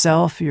of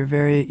yourself,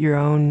 your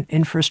own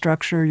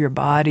infrastructure, your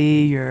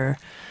body, your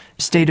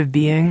state of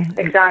being.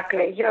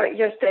 Exactly,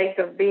 your state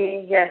of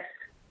being, yes.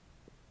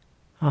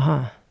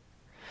 Uh-huh.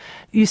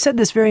 You said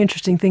this very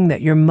interesting thing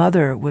that your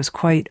mother was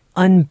quite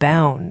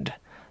unbound.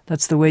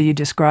 That's the way you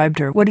described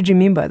her. What did you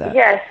mean by that?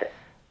 Yes,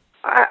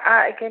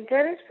 I can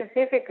tell you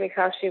specifically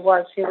how she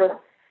was. She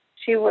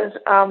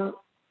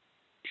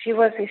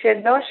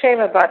had no shame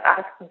about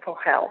asking for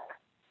help.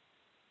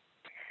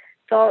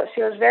 So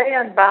she was very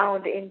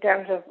unbound in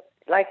terms of,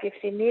 like, if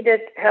she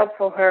needed help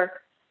for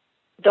her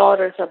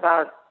daughters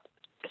about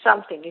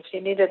something, if she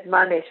needed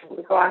money, she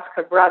would go ask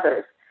her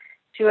brothers.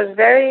 She was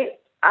very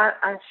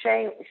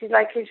unshamed. She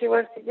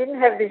didn't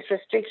have this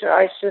restriction,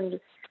 I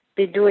shouldn't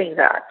be doing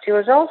that. She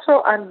was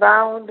also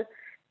unbound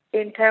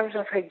in terms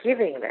of her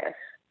givingness.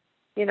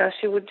 You know,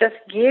 she would just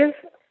give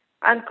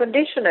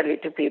unconditionally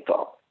to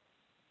people.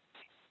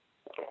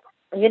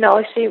 You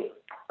know,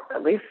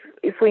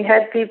 if we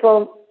had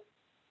people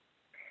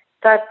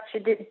that she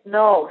didn't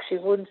know, she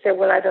wouldn't say,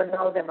 well, I don't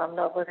know them, I'm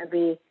not going to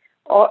be,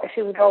 or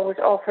she would always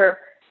offer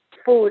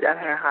food at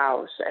her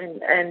house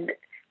and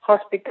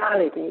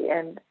hospitality,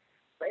 and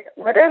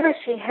whatever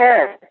she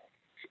had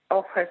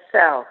of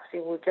herself, she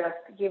would just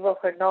give of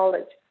her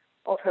knowledge,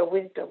 of her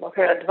wisdom, of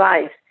her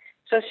advice.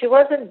 So she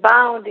wasn't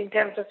bound in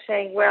terms of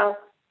saying, well,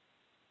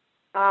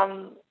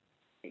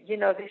 you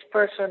know, this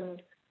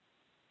person,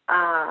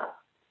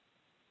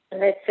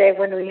 let's say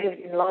when we lived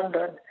in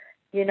London,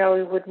 you know,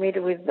 we would meet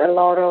with a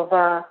lot of,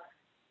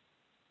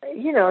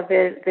 you know,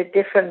 the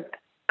different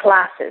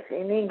classes.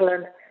 In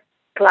England,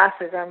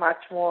 classes are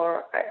much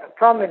more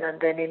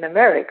prominent than in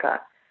America.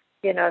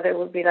 You know, there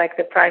would be like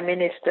the Prime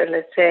Minister,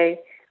 let's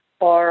say,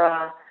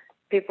 or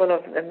people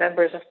of the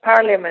members of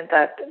Parliament,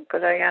 that,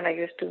 because Ariana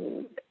used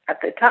to, at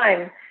the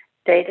time,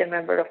 date a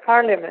member of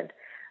Parliament,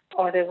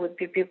 or there would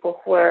be people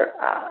who were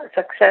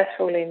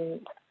successful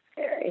in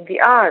the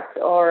arts,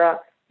 or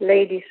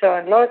lady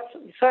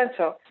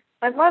so-and-so.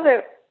 My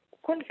mother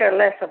couldn't care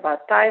less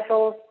about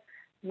titles,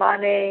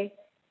 money,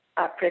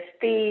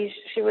 prestige.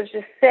 She was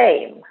the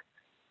same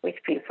with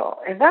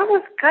people. And that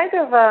was kind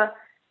of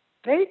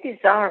very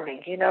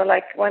disarming. You know,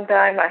 like one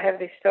time I have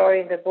this story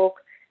in the book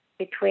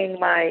between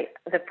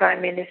the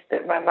Prime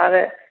Minister, my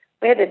mother.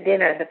 We had a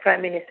dinner, and the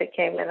Prime Minister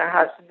came in our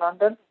house in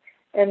London,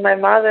 and my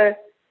mother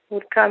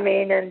would come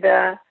in, and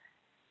the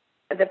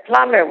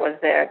plumber was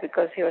there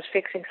because he was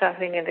fixing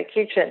something in the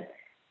kitchen.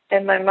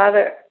 And my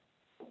mother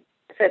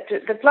said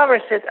the plumber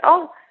said,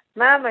 "Oh,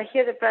 ma'am, I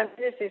hear the Prime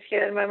Minister is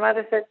here." And my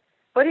mother said,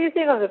 "What do you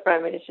think of the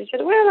Prime Minister?" She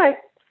said, "Well, I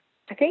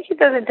think he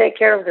doesn't take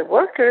care of the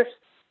workers,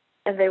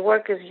 and the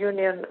workers'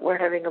 union were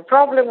having a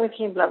problem with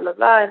him, blah, blah,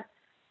 blah."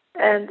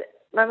 And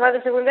my mother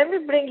said, "Well, let me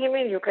bring him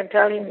in. You can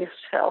tell him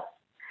yourself."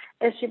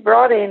 And she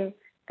brought in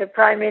the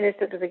Prime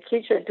Minister to the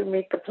kitchen to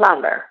meet the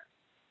plumber.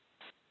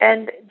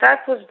 And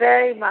that was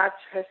very much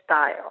her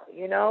style,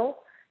 you know.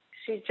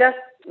 She just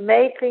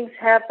made things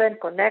happen,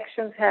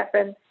 connections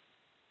happen.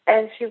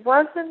 And she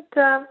wasn't,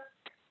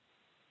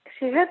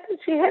 she had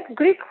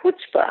Greek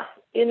chutzpah,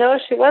 you know.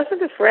 She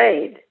wasn't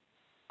afraid.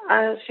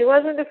 She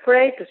wasn't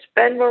afraid to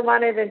spend more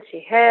money than she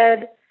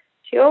had.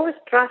 She always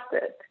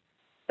trusted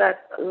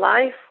that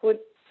life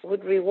would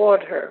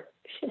reward her.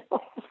 You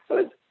know,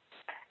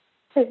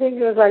 I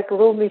think it was like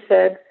Rumi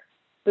said,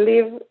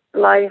 live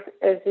life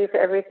as if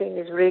everything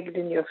is rigged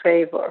in your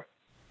favor.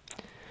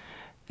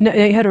 Now,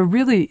 you had a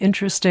really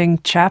interesting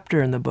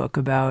chapter in the book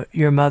about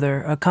your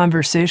mother, a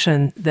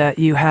conversation that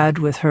you had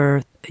with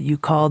her. You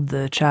called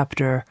the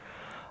chapter,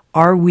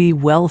 "Are We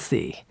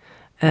Wealthy?"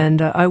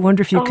 And I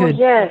wonder if you could,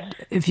 yes.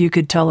 if you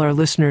could tell our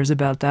listeners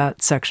about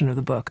that section of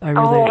the book. I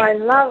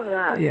love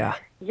that. Yeah.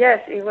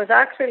 Yes, it was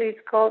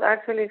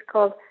it's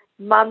called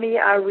 "Mommy,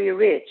 Are We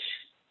Rich?"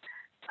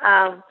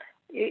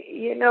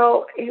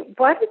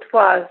 What it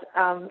was,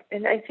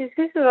 and I think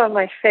this is one of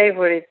my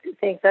favorite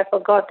things. I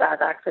forgot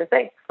that, actually.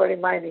 Thanks for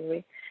reminding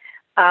me.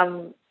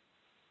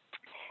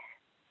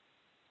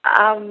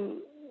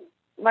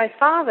 My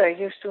father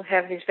used to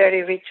have this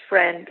very rich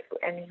friend,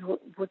 and he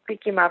would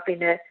pick him up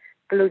in a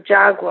blue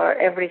Jaguar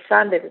every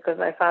Sunday because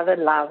my father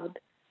loved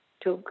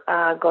to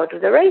go to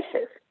the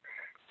races.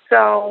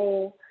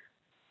 So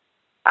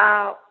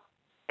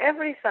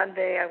every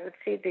Sunday I would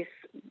see this,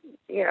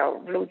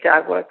 blue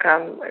Jaguar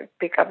come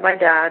pick up my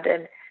dad,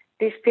 and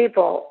these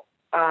people,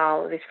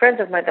 these friends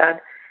of my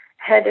dad,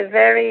 had a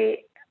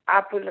very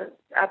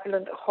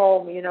opulent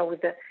home,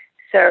 with the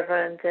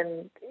servants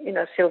and,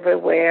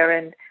 silverware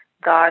and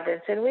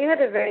gardens. And we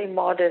had a very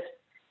modest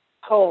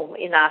home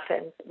in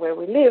Athens where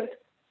we lived.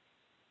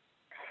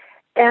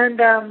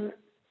 And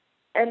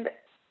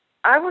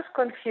I was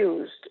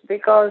confused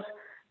because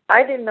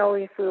I didn't know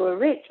if we were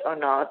rich or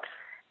not,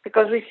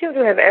 because we seemed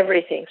to have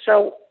everything.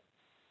 So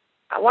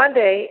one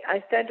day I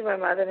turned to my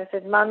mother and I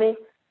said, "Mommy,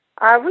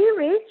 are we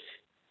rich?"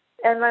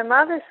 And my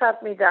mother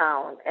sat me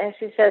down and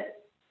she said,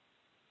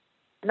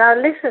 "Now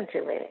listen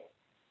to me.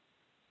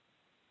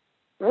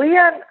 We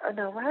are,"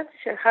 no, how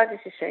did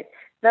she say it?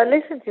 "Now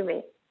listen to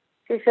me."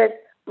 She said,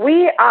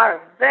 "We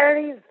are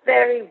very,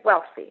 very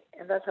wealthy."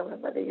 And that's how my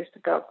mother used to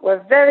talk.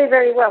 We're very,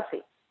 very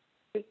wealthy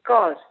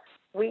because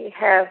we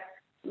have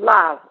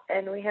love,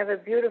 and we have a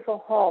beautiful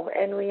home,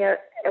 and we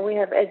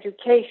have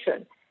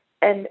education,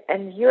 and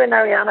you and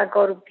Ariana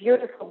go to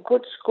beautiful,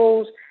 good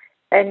schools,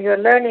 and you're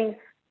learning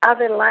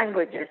other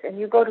languages, and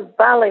you go to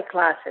ballet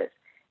classes,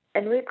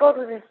 and we go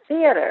to the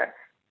theater,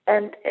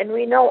 and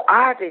we know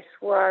artists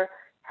who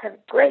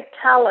have great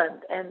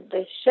talent, and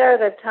they share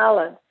their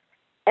talent,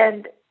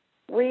 and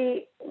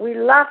we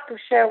love to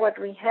share what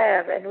we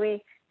have, and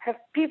we have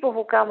people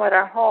who come at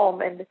our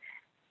home,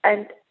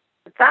 and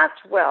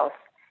that's wealth.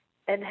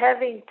 And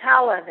having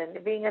talent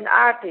and being an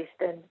artist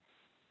and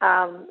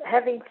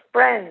having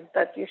friends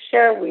that you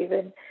share with.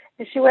 And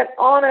she went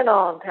on,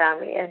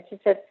 Tami, and she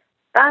said,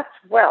 that's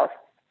wealth.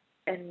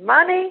 And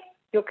money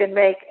you can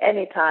make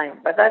any time,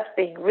 but that's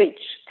being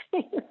rich.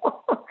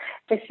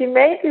 And she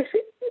made this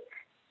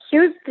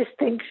huge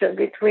distinction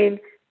between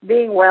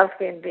being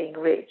wealthy and being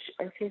rich.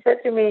 And she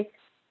said to me,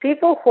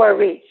 people who are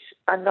rich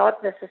are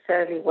not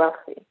necessarily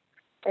wealthy.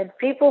 And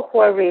people who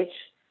are rich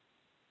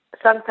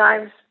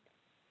sometimes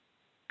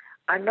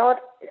are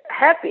not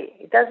happy.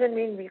 It doesn't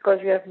mean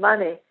because you have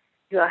money,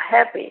 you are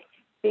happy.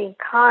 Being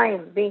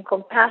kind, being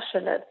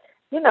compassionate.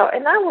 And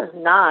I was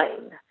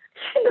 9.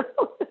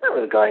 I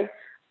was going,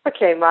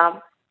 okay,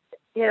 Mom,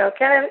 can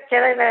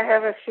I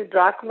have a few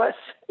drachmas?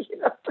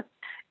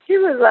 She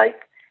was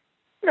like,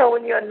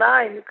 when you're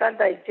 9, you can't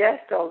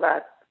digest all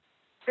that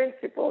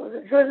principles.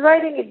 She was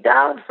writing it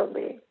down for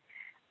me.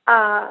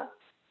 And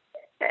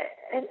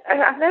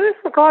I've never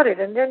forgot it.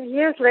 And then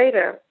years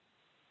later,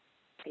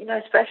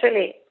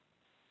 especially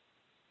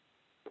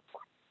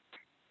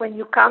when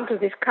you come to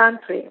this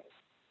country,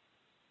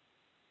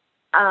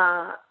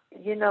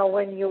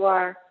 when you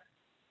are,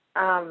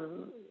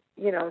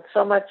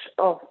 so much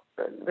of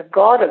the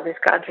god of this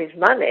country is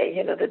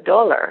money, the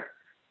dollar.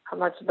 How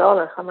much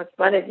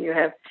money do you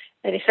have?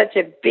 And it's such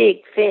a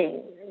big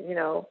thing,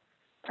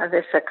 and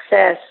the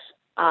success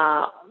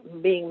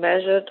being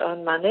measured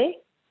on money.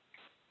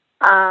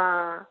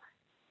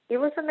 It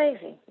was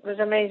amazing.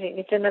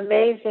 It's an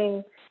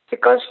amazing,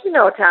 because,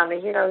 Tami,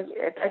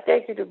 I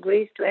take you to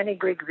Greece, to any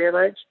Greek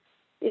village,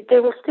 they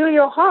will steal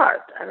your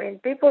heart. I mean,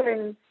 people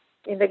in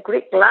the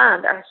Greek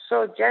land are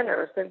so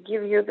generous. They'll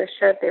give you the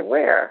shirt they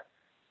wear.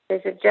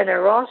 There's a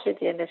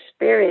generosity and a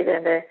spirit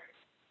and a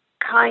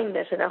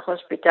kindness and a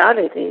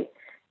hospitality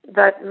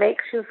that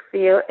makes you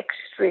feel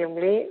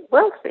extremely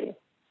wealthy.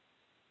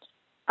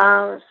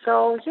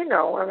 So,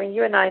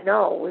 you and I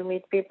know, we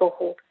meet people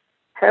who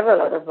have a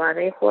lot of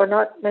money who are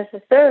not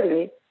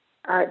necessarily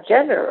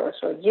generous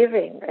or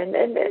giving. And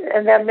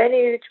there are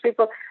many rich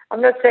people.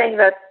 I'm not saying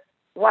that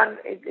one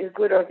is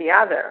good or the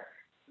other,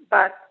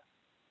 but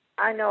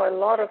I know a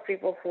lot of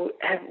people who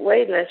have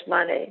way less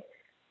money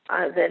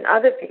than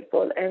other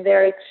people, and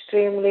they're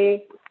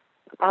extremely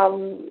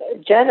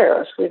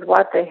generous with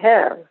what they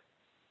have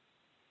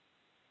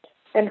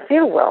and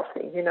feel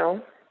wealthy,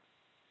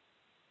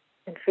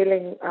 and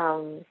feeling,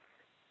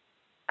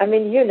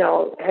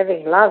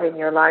 having love in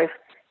your life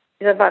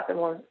is about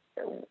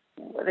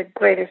the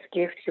greatest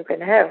gift you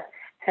can have,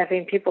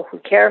 having people who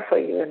care for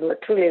you and who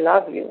truly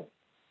love you.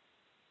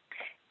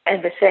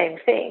 And the same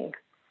thing,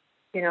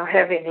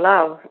 having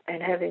love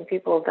and having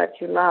people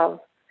that you love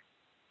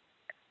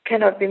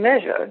cannot be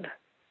measured,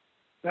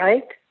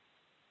 right?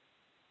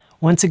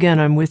 Once again,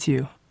 I'm with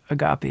you,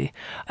 Agapi.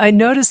 I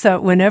notice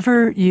that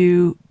whenever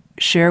you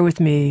share with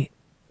me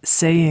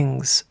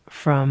sayings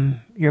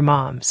from your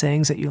mom,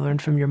 sayings that you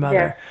learned from your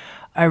mother, Yes.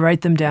 I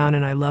write them down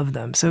and I love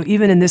them. So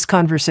even in this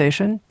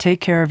conversation, take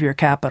care of your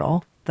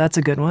capital. That's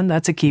a good one.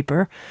 That's a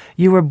keeper.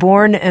 You were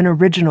born an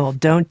original.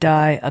 Don't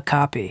die a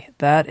copy.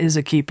 That is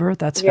a keeper.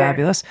 That's Yes.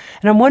 fabulous.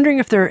 And I'm wondering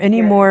if there are any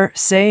Yes. more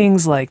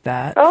sayings like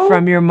that Oh,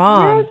 from your yes,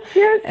 mom.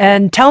 yes,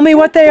 And tell me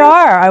what they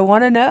are. I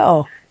want to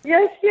know.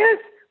 yes, yes.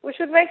 We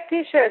should make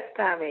T-shirts,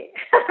 Tami,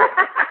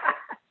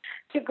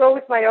 to go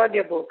with my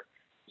audiobook.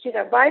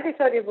 Buy this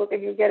audiobook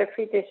and you get a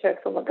free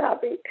T-shirt from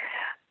Agapi.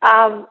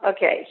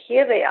 Okay,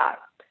 here they are.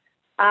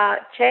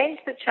 Change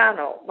the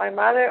channel. My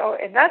mother,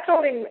 and that's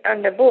all in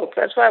the book.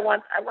 That's why I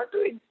want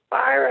to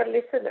inspire our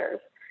listeners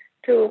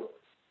to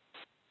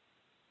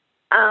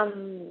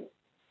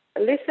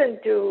listen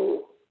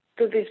to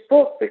this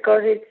book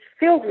because it's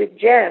filled with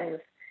gems.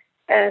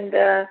 And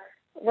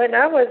when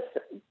I was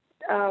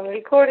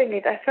recording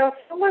it, I felt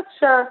so much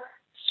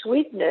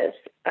sweetness,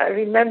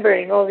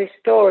 remembering all these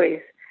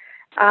stories.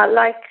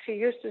 Like she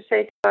used to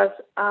say to us,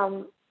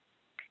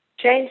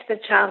 change the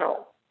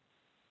channel.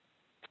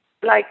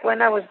 Like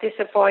when I was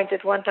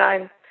disappointed one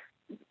time,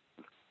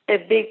 a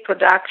big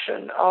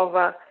production of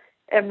a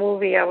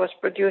movie I was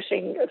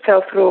producing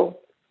fell through.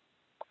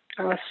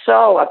 I was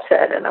so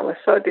upset and I was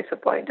so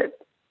disappointed.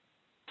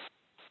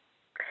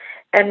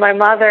 And my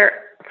mother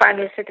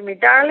finally said to me,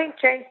 "Darling,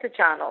 change the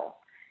channel.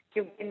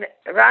 You've been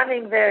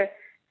running there,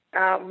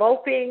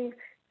 moping,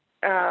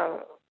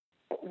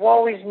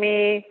 woe is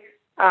me,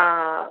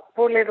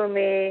 poor little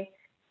me,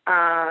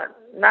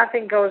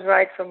 nothing goes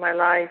right for my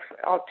life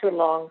all too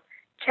long.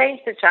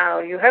 Change the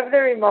channel. You have the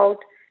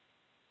remote.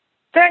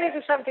 Turn it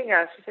to something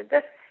else." She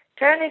said,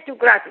 turn it to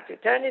gratitude,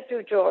 turn it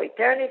to joy,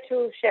 turn it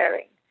to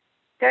sharing,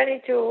 turn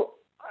it to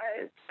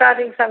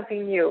starting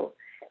something new.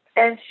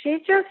 And she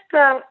just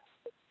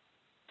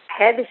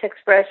had this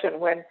expression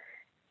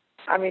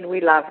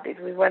we loved it.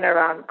 We went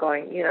around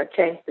going,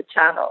 change the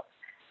channel.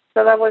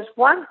 So that was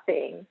one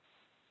thing.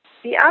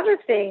 The other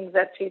thing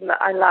that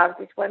I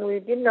loved is when we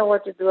didn't know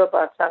what to do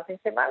about something,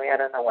 say, "Mommy, I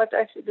don't know what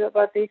I should do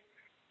about this."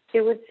 She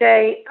would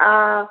say,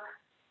 "Darling,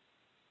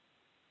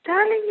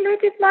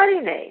 let it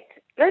marinate.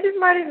 Let it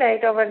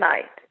marinate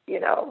overnight."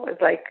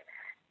 It's like,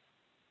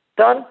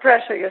 don't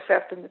pressure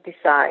yourself to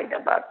decide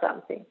about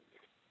something.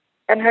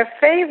 And her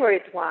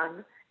favorite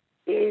one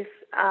is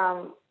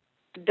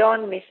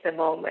don't miss the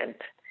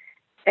moment.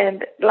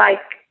 And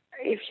like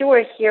if you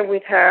were here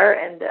with her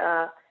and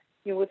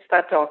you would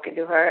start talking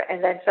to her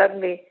and then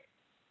suddenly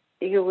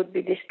you would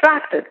be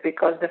distracted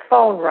because the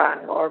phone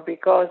rang or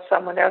because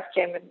someone else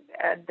came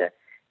and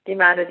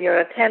demanded your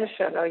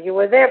attention, or you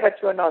were there but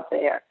you were not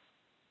there.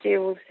 She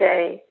would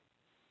say,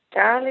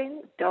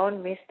 "Darling,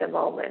 don't miss the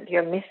moment.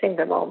 You're missing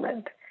the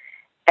moment."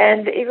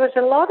 And it was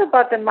a lot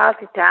about the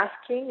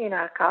multitasking in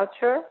our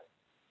culture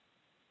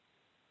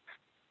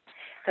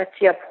that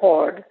she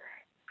abhorred.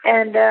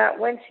 And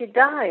when she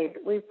died,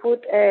 we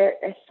put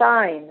a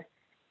sign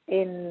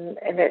in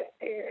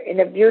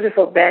a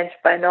beautiful bench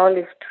by an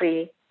olive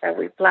tree that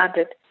we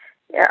planted.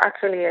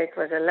 Actually, it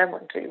was a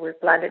lemon tree we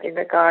planted in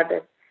the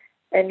garden.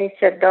 And it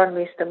said, "Don't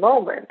miss the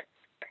moment."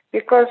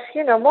 Because,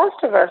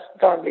 most of us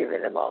don't live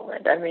in the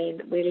moment. I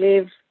mean, we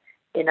live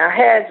in our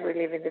heads, we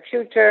live in the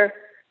future.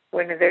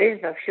 When there is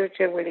no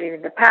future, we live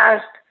in the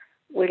past.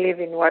 We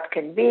live in what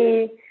can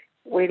be.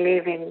 We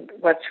live in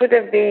what should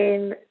have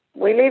been.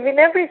 We live in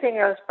everything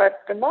else but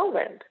the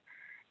moment.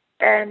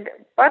 And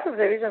part of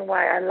the reason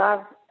why I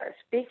love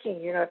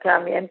speaking,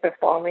 Tami, and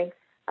performing,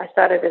 I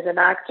started as an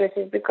actress,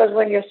 is because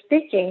when you're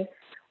speaking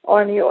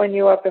or when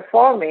you are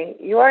performing,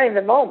 you are in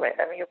the moment.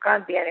 I mean, you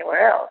can't be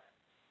anywhere else.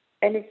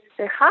 And it's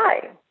a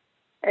high.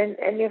 And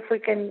if we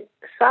can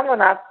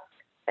summon up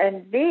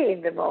and be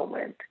in the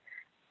moment,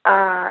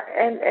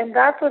 and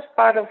that was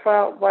part of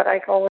what I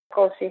always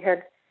call, she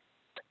had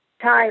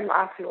time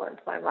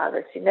affluence, my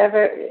mother. She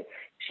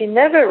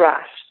never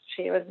rushed.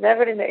 She was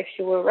never if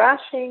she were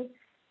rushing,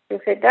 she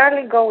would say,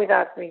 "Darling, go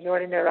without me, you're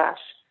in a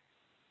rush."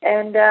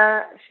 And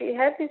she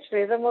had this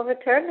rhythm of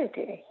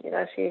eternity.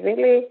 She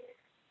really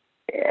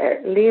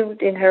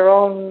lived in her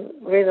own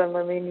rhythm.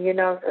 I mean,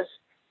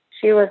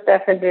 she was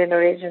definitely an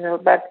original,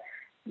 but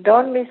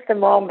don't miss the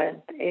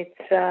moment.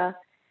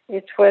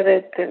 It's where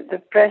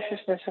the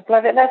preciousness of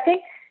life. And I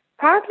think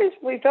partly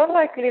we don't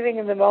like living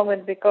in the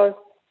moment because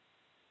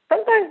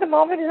sometimes the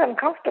moment is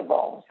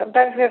uncomfortable.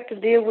 Sometimes we have to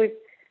deal with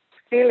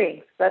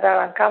feelings that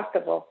are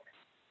uncomfortable.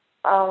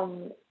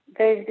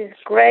 There's this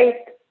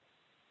great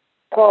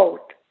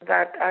quote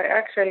that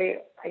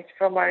it's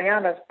from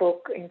Mariana's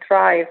book in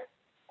Thrive.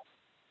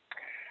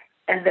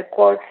 And the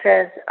quote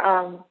says,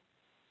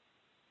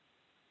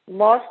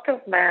 most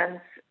of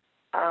man's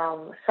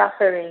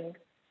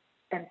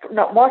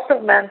most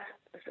of man's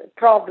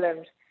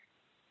problems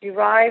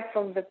derive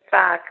from the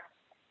fact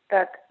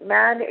that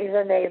man is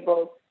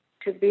unable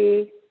to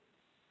be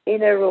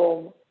in a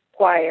room,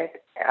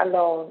 quiet,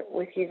 alone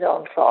with his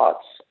own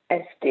thoughts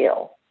and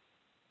still.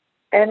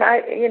 And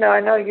I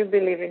know you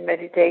believe in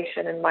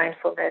meditation and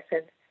mindfulness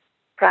and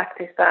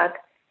practice that.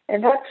 And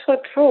that's so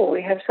true.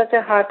 We have such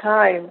a hard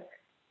time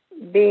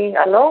being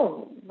alone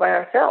by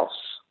ourselves,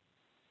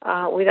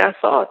 with our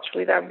thoughts,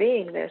 with our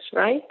beingness,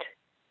 right?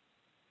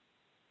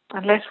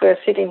 Unless we're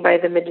sitting by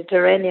the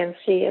Mediterranean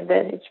Sea, and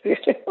then it's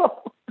beautiful.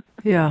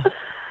 Yeah.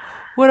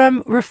 What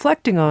I'm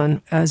reflecting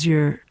on as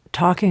you're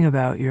talking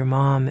about your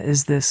mom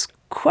is this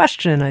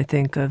question, I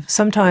think, of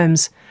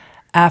sometimes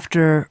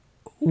after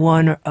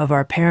one of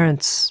our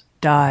parents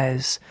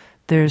dies,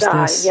 there's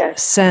this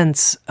Yes.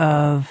 sense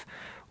of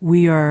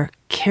we are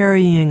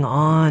carrying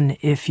on,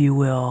 if you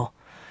will,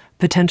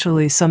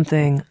 potentially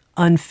something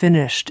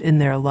unfinished in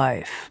their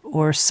life,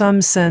 or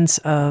some sense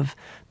of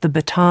the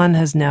baton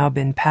has now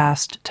been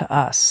passed to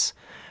us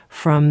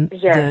from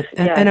Yes,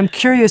 and I'm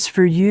curious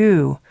for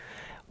you,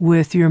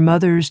 with your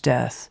mother's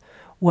death,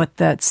 what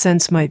that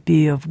sense might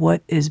be of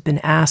what has been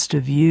asked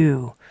of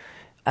you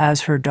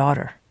as her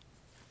daughter.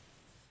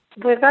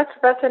 Well,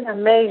 that's an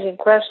amazing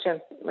question,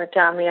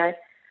 Tami.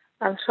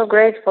 I'm so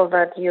grateful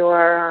that you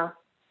are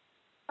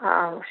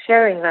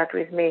sharing that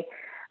with me,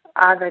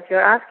 that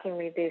you're asking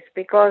me this,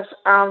 because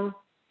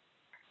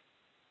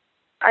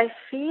I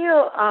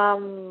feel,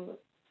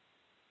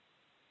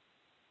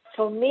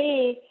 for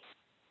me,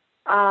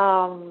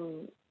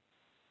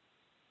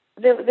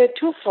 they're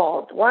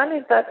twofold. One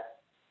is that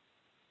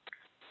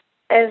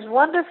as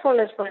wonderful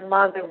as my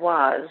mother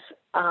was,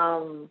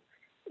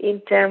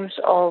 in terms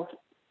of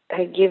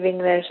her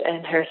givingness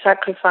and her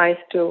sacrifice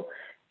to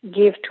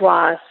give to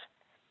us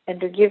and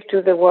to give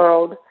to the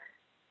world,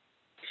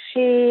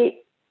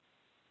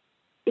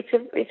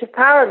 it's a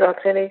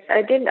paradox, and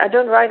I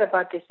don't write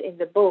about this in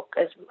the book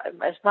as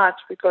much,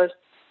 because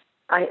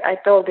I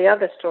told the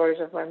other stories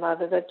of my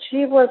mother, that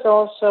she was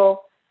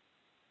also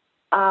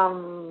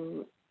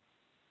kind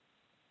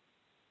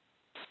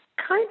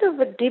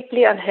of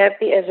deeply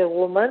unhappy as a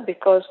woman,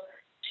 because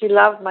she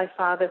loved my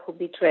father who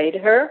betrayed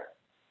her.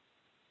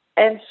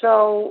 And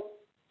so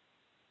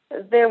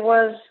there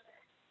was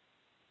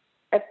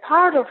a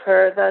part of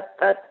her that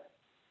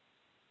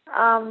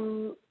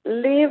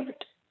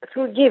lived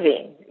through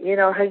giving. You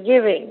know, her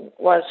giving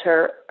was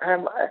her.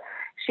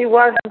 She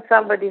wasn't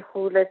somebody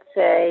who, let's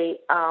say,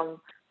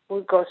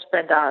 would go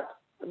spend out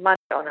money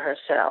on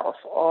herself,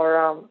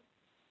 or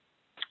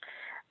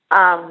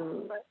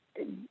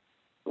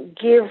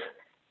give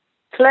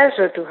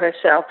pleasure to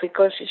herself,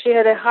 because she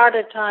had a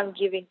harder time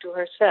giving to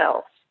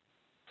herself,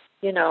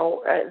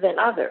 than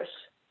others.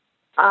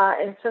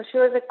 And so she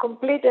was a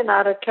complete and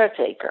utter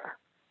caretaker.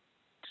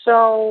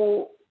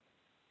 So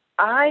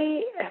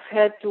I have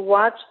had to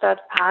watch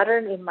that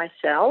pattern in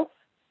myself,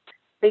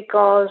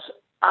 because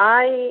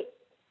I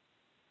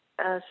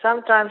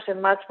sometimes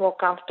am much more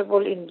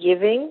comfortable in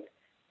giving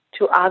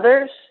to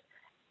others.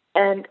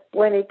 And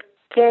when it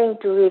came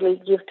to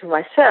really give to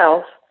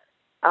myself,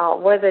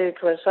 whether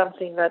it was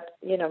something that,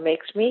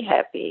 makes me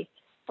happy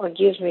or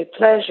gives me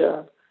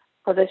pleasure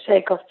for the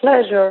sake of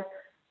pleasure,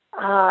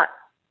 I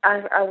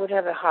would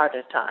have a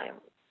harder time.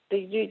 Do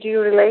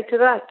you relate to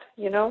that,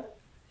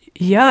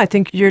 Yeah, I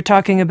think you're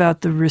talking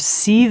about the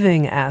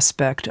receiving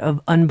aspect of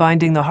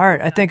unbinding the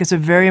heart. I think it's a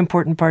very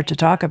important part to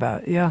talk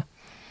about, yeah.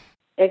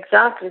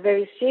 Exactly,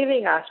 the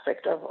receiving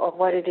aspect of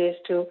what it is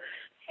to,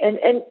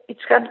 and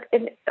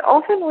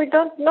often we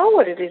don't know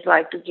what it is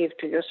like to give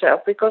to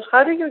yourself, because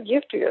how do you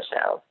give to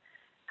yourself?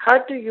 How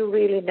do you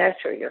really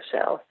nurture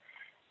yourself?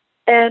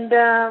 And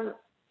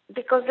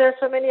because there are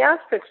so many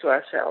aspects to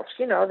ourselves,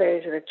 there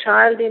is the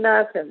child in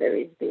us, and there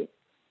is the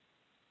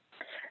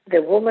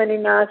woman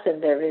in us,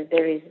 and there is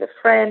the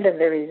friend, and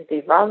there is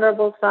the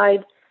vulnerable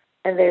side,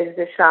 and there is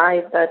the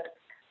side that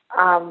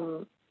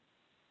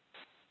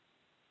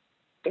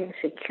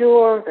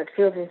that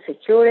feels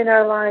insecure in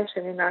our lives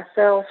and in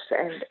ourselves,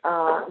 and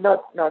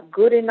not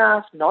good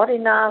enough, not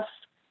enough.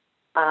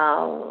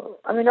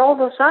 All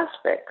those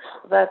aspects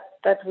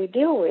that we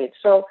deal with.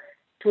 So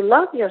to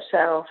love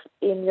yourself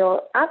in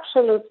your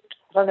absolute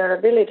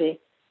vulnerability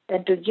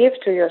and to give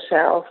to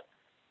yourself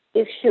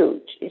is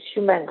huge. It's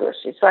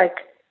humongous. It's like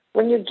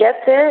when you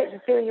get there, you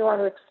feel you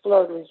want to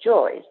explode with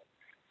joy.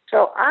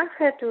 So I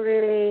had to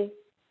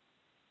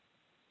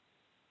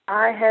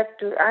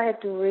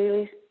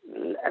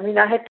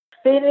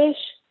finish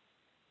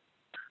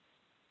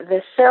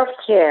the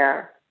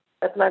self-care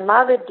that my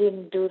mother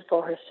didn't do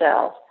for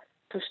herself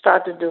to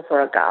start to do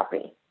for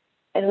Agapi.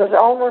 And it was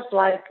almost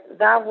like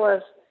that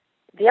was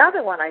the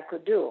other one I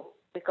could do,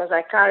 because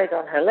I carried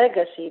on her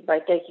legacy by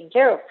taking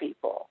care of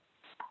people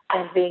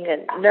and being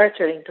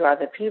nurturing to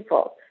other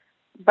people.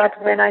 But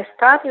when I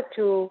started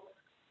to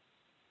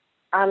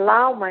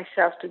allow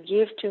myself to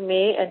give to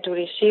me and to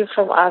receive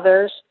from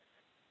others,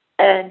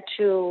 and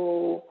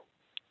to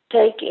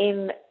take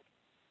in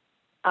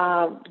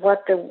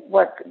what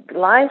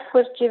life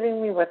was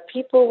giving me, what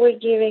people were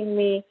giving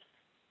me,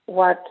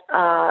 what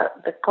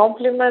the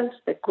compliments,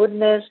 the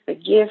goodness, the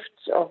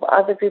gifts of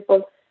other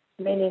people,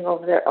 meaning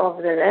of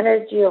their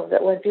energy,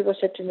 when people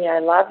said to me, "I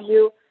love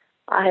you,"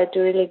 I had to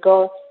really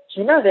go,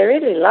 they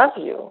really love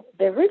you.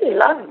 They really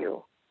love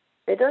you.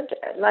 They don't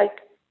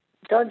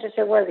just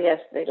say, "Well, yes,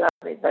 they love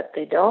me," but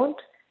they don't.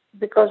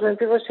 Because when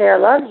people say I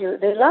love you,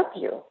 they love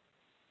you.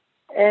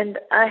 And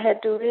I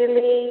had to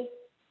really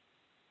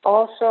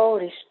also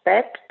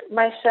respect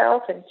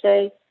myself and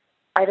say,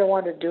 I don't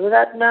want to do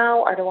that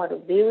now. I don't want to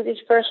be with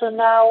this person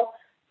now.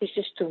 This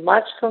is too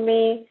much for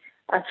me.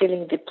 I'm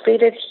feeling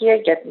depleted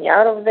here. Get me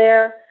out of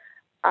there.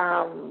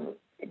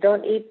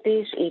 Don't eat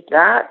this, eat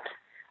that.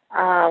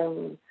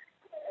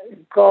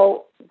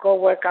 Go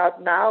work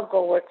out now.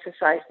 Go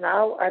exercise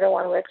now. I don't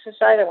want to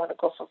exercise. I want to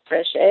go for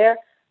fresh air.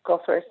 Go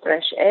for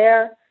fresh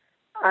air.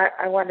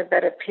 I want a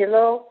better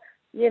pillow.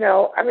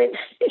 I mean,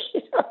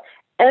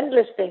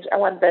 endless things. I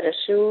want better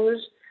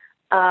shoes.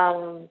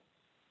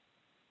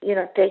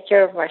 Take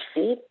care of my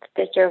feet,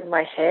 take care of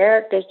my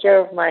hair, take care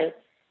of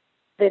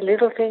the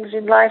little things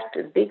in life,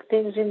 the big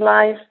things in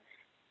life.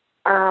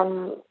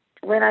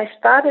 When I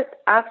started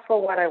ask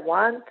for what I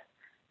want,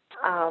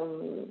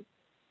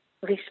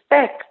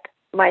 respect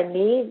my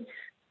needs,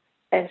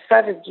 and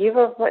started give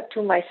up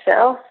to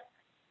myself,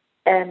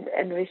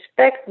 and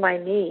respect my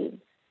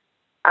needs,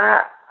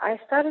 I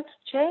started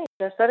to change.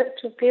 I started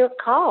to feel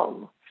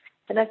calm.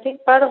 And I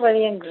think part of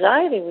the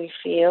anxiety we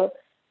feel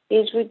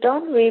is we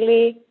don't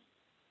really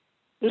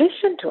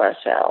listen to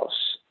ourselves.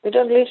 We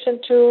don't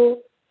listen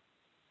to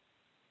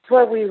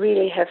what we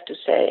really have to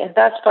say. And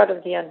that's part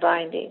of the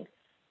unbinding.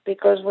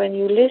 Because when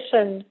you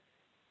listen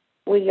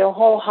with your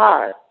whole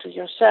heart to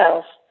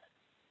yourself,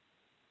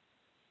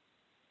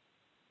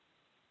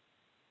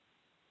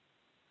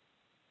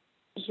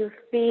 you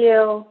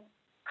feel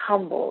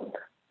humbled,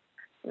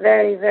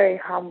 very, very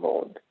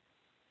humbled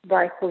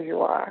by who you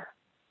are.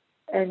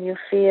 And you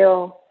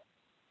feel,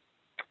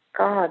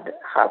 God,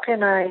 how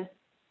can I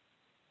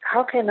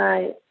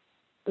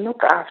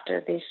look after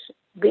this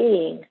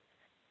being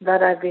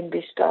that I've been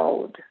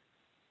bestowed?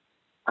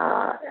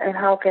 And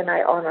how can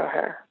I honor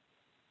her?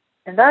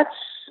 And that's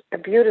a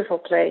beautiful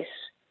place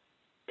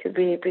to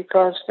be,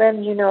 because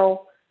then,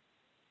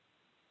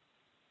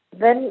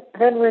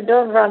 then we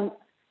don't run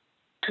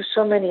to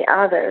so many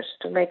others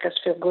to make us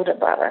feel good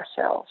about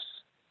ourselves.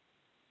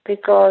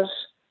 Because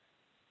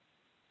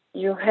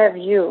you have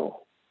you.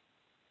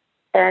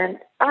 And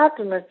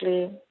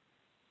ultimately,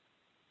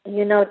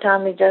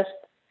 Tami, just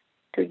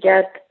to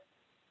get,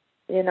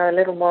 a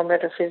little more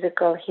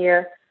metaphysical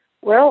here,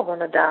 we're all going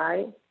to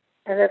die,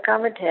 and there'll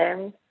come a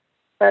time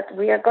that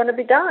we are going to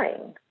be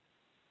dying.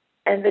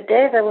 And the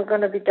day that we're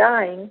going to be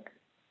dying,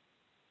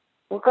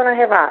 we're going to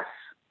have us,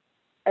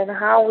 and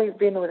how we've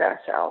been with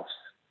ourselves,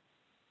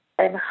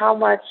 and how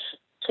much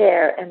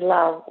care and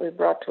love we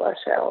brought to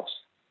ourselves.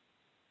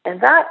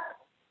 And that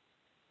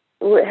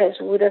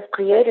would have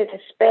created a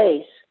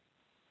space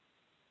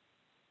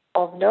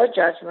of no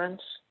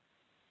judgments,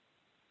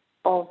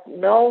 of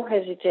no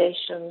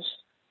hesitations,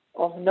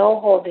 of no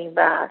holding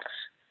backs,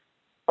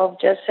 of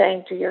just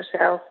saying to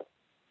yourself,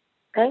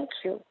 thank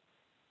you.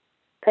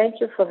 Thank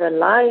you for the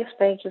life.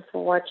 Thank you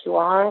for what you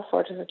are,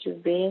 for what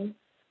you've been.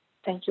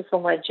 Thank you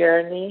for my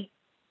journey.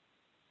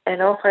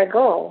 And off I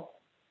go.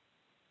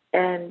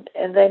 And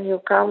then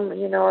you come,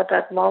 at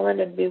that moment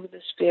and be with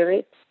the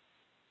Spirit.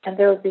 And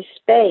there will be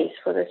space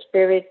for the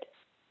Spirit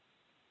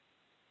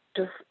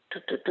to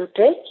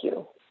take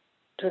you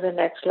to the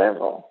next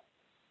level.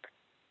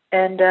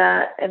 And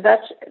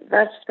that's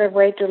the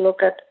way to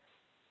look at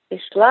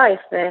this life.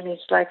 Then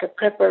it's like a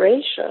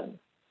preparation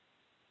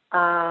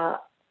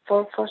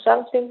for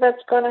something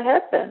that's going to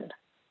happen,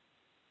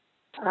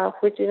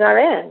 which is our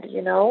end,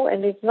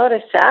 And it's not a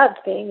sad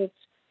thing.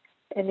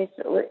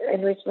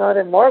 It's not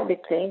a morbid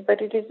thing,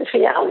 but it is the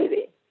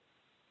reality.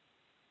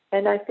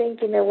 And I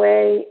think in a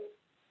way,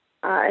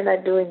 and I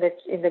do in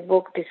the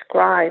book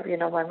describe,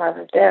 my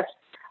mother's death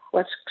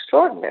was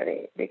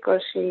extraordinary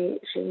because she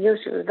knew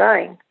she was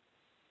dying.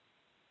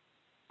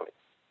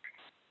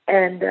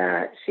 And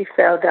she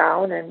fell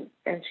down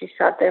and she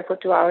sat there for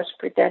 2 hours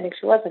pretending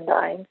she wasn't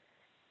dying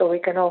so we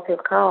can all feel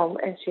calm,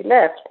 and she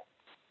left.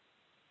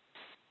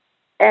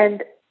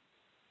 And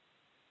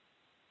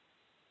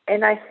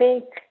I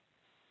think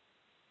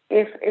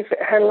if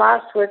her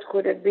last words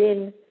could have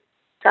been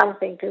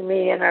something to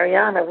me and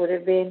Ariana would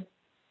have been,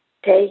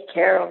 take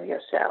care of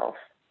yourself.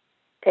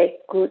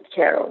 Take good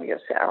care of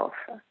yourself.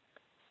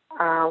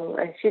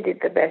 And she did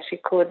the best she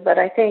could. But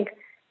I think,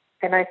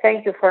 and I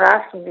thank you for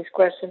asking this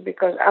question,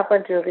 because up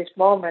until this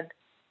moment,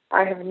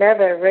 I have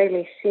never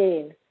really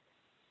seen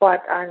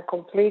what I'm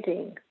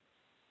completing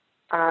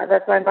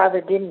that my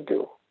mother didn't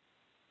do.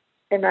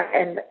 And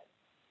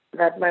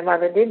that my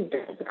mother didn't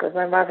do, because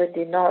my mother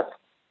did not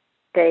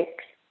take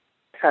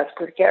such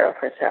good care of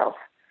herself.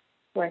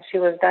 When she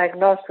was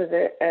diagnosed with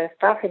a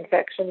staph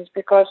infection, it's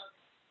because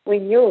we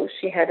knew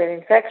she had an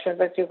infection,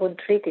 but she couldn't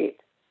treat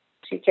it.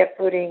 She kept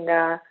putting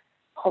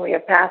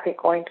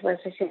homeopathic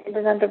ointments and she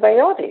needed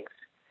antibiotics.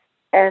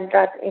 And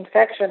that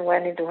infection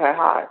went into her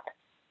heart.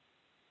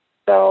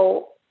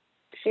 So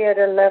she had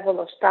a level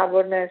of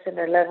stubbornness and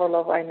a level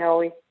of I know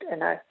it,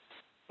 and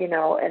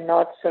and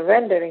not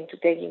surrendering to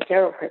taking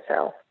care of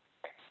herself.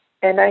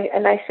 And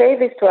I say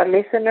this to our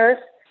listeners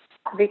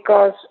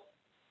because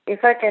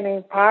if I can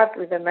impart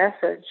with a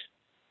message,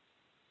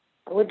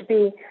 would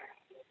be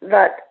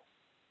that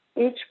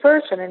each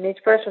person, and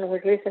each person who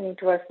is listening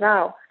to us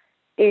now,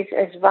 is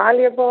as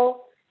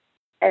valuable,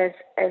 as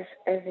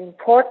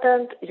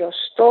important. Your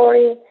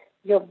story,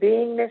 your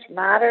beingness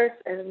matters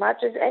as much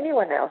as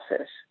anyone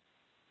else's.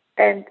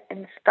 And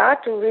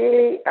start to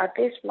really, at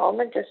this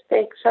moment, just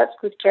take such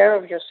good care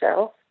of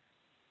yourself.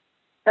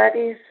 That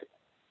is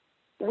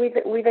with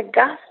a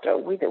gusto,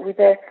 with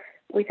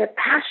a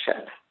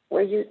passion,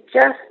 where you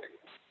just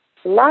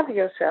love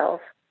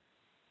yourself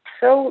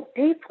so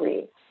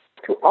deeply,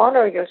 to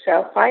honor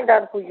yourself, find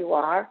out who you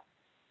are,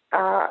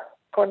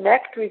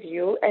 connect with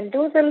you, and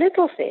do the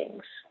little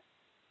things.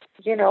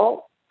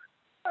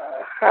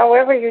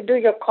 However you do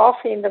your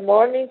coffee in the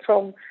morning,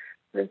 from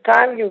the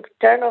time you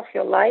turn off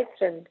your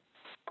lights and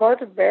go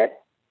to bed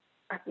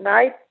at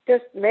night,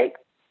 just make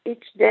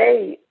each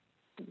day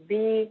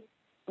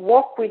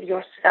walk with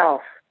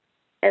yourself.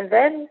 And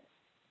then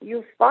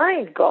you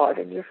find God,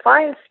 and you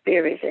find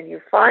spirit, and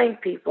you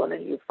find people,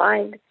 and you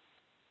find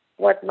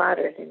what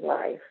matters in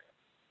life.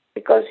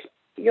 Because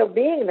your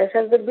beingness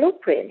has the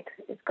blueprint.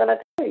 It's going to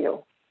tell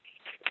you.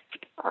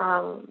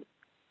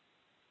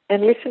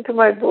 And listen to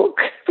my book,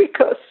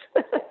 because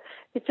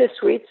it's a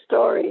sweet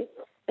story,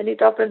 and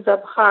it opens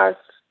up hearts,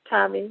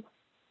 Tami.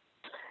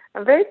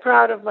 I'm very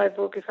proud of my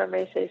book, if I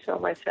may say so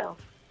myself.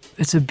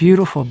 It's a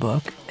beautiful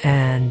book,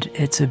 and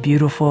it's a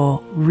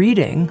beautiful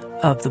reading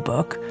of the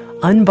book,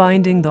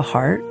 Unbinding the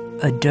Heart,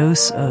 a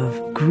dose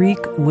of Greek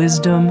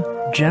wisdom,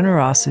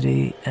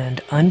 generosity,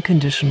 and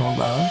unconditional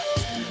love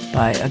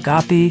by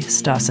Agapi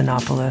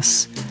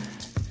Stassinopoulos,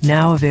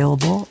 now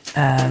available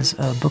as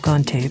a book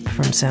on tape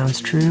from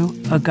Sounds True.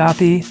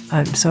 Agapi,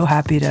 I'm so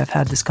happy to have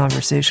had this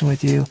conversation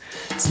with you.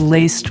 It's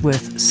laced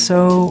with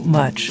so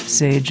much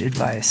sage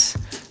advice.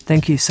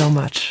 Thank you so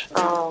much.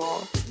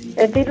 Oh,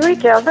 and did we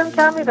tell them,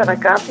 Tami, that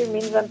Agapi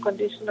means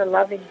unconditional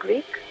love in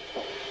Greek?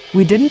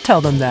 We didn't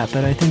tell them that,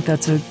 but I think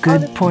that's a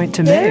good point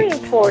to make. Very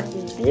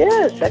important.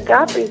 Yes,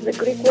 Agapi is the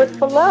Greek word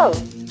for love.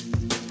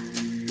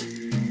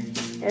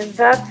 And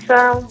that's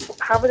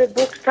how the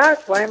book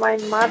starts, why my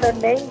mother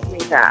named me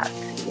that,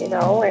 and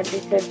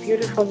it's a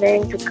beautiful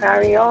name to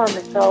carry on.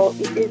 So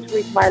it is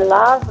with my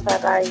love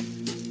that I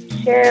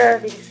share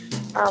this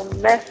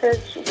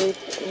message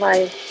with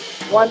my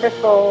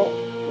wonderful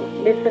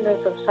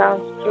listeners of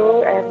Sounds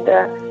True, and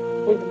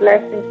with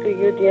blessings to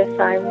you, dear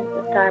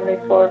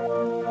Tami, for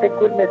the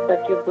goodness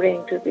that you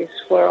bring to this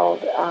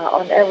world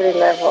on every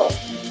level.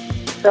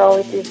 So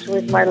it is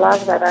with my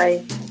love that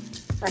I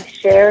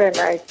share and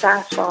I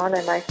pass on,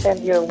 and I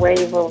send you a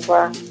wave of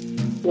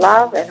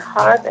love and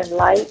heart and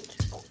light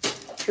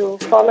to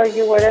follow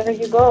you wherever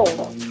you go.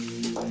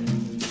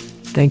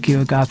 Thank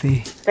you,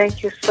 Agapi.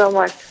 Thank you so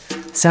much.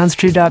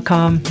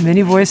 SoundsTrue.com,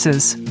 many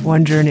voices,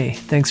 one journey.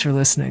 Thanks for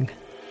listening.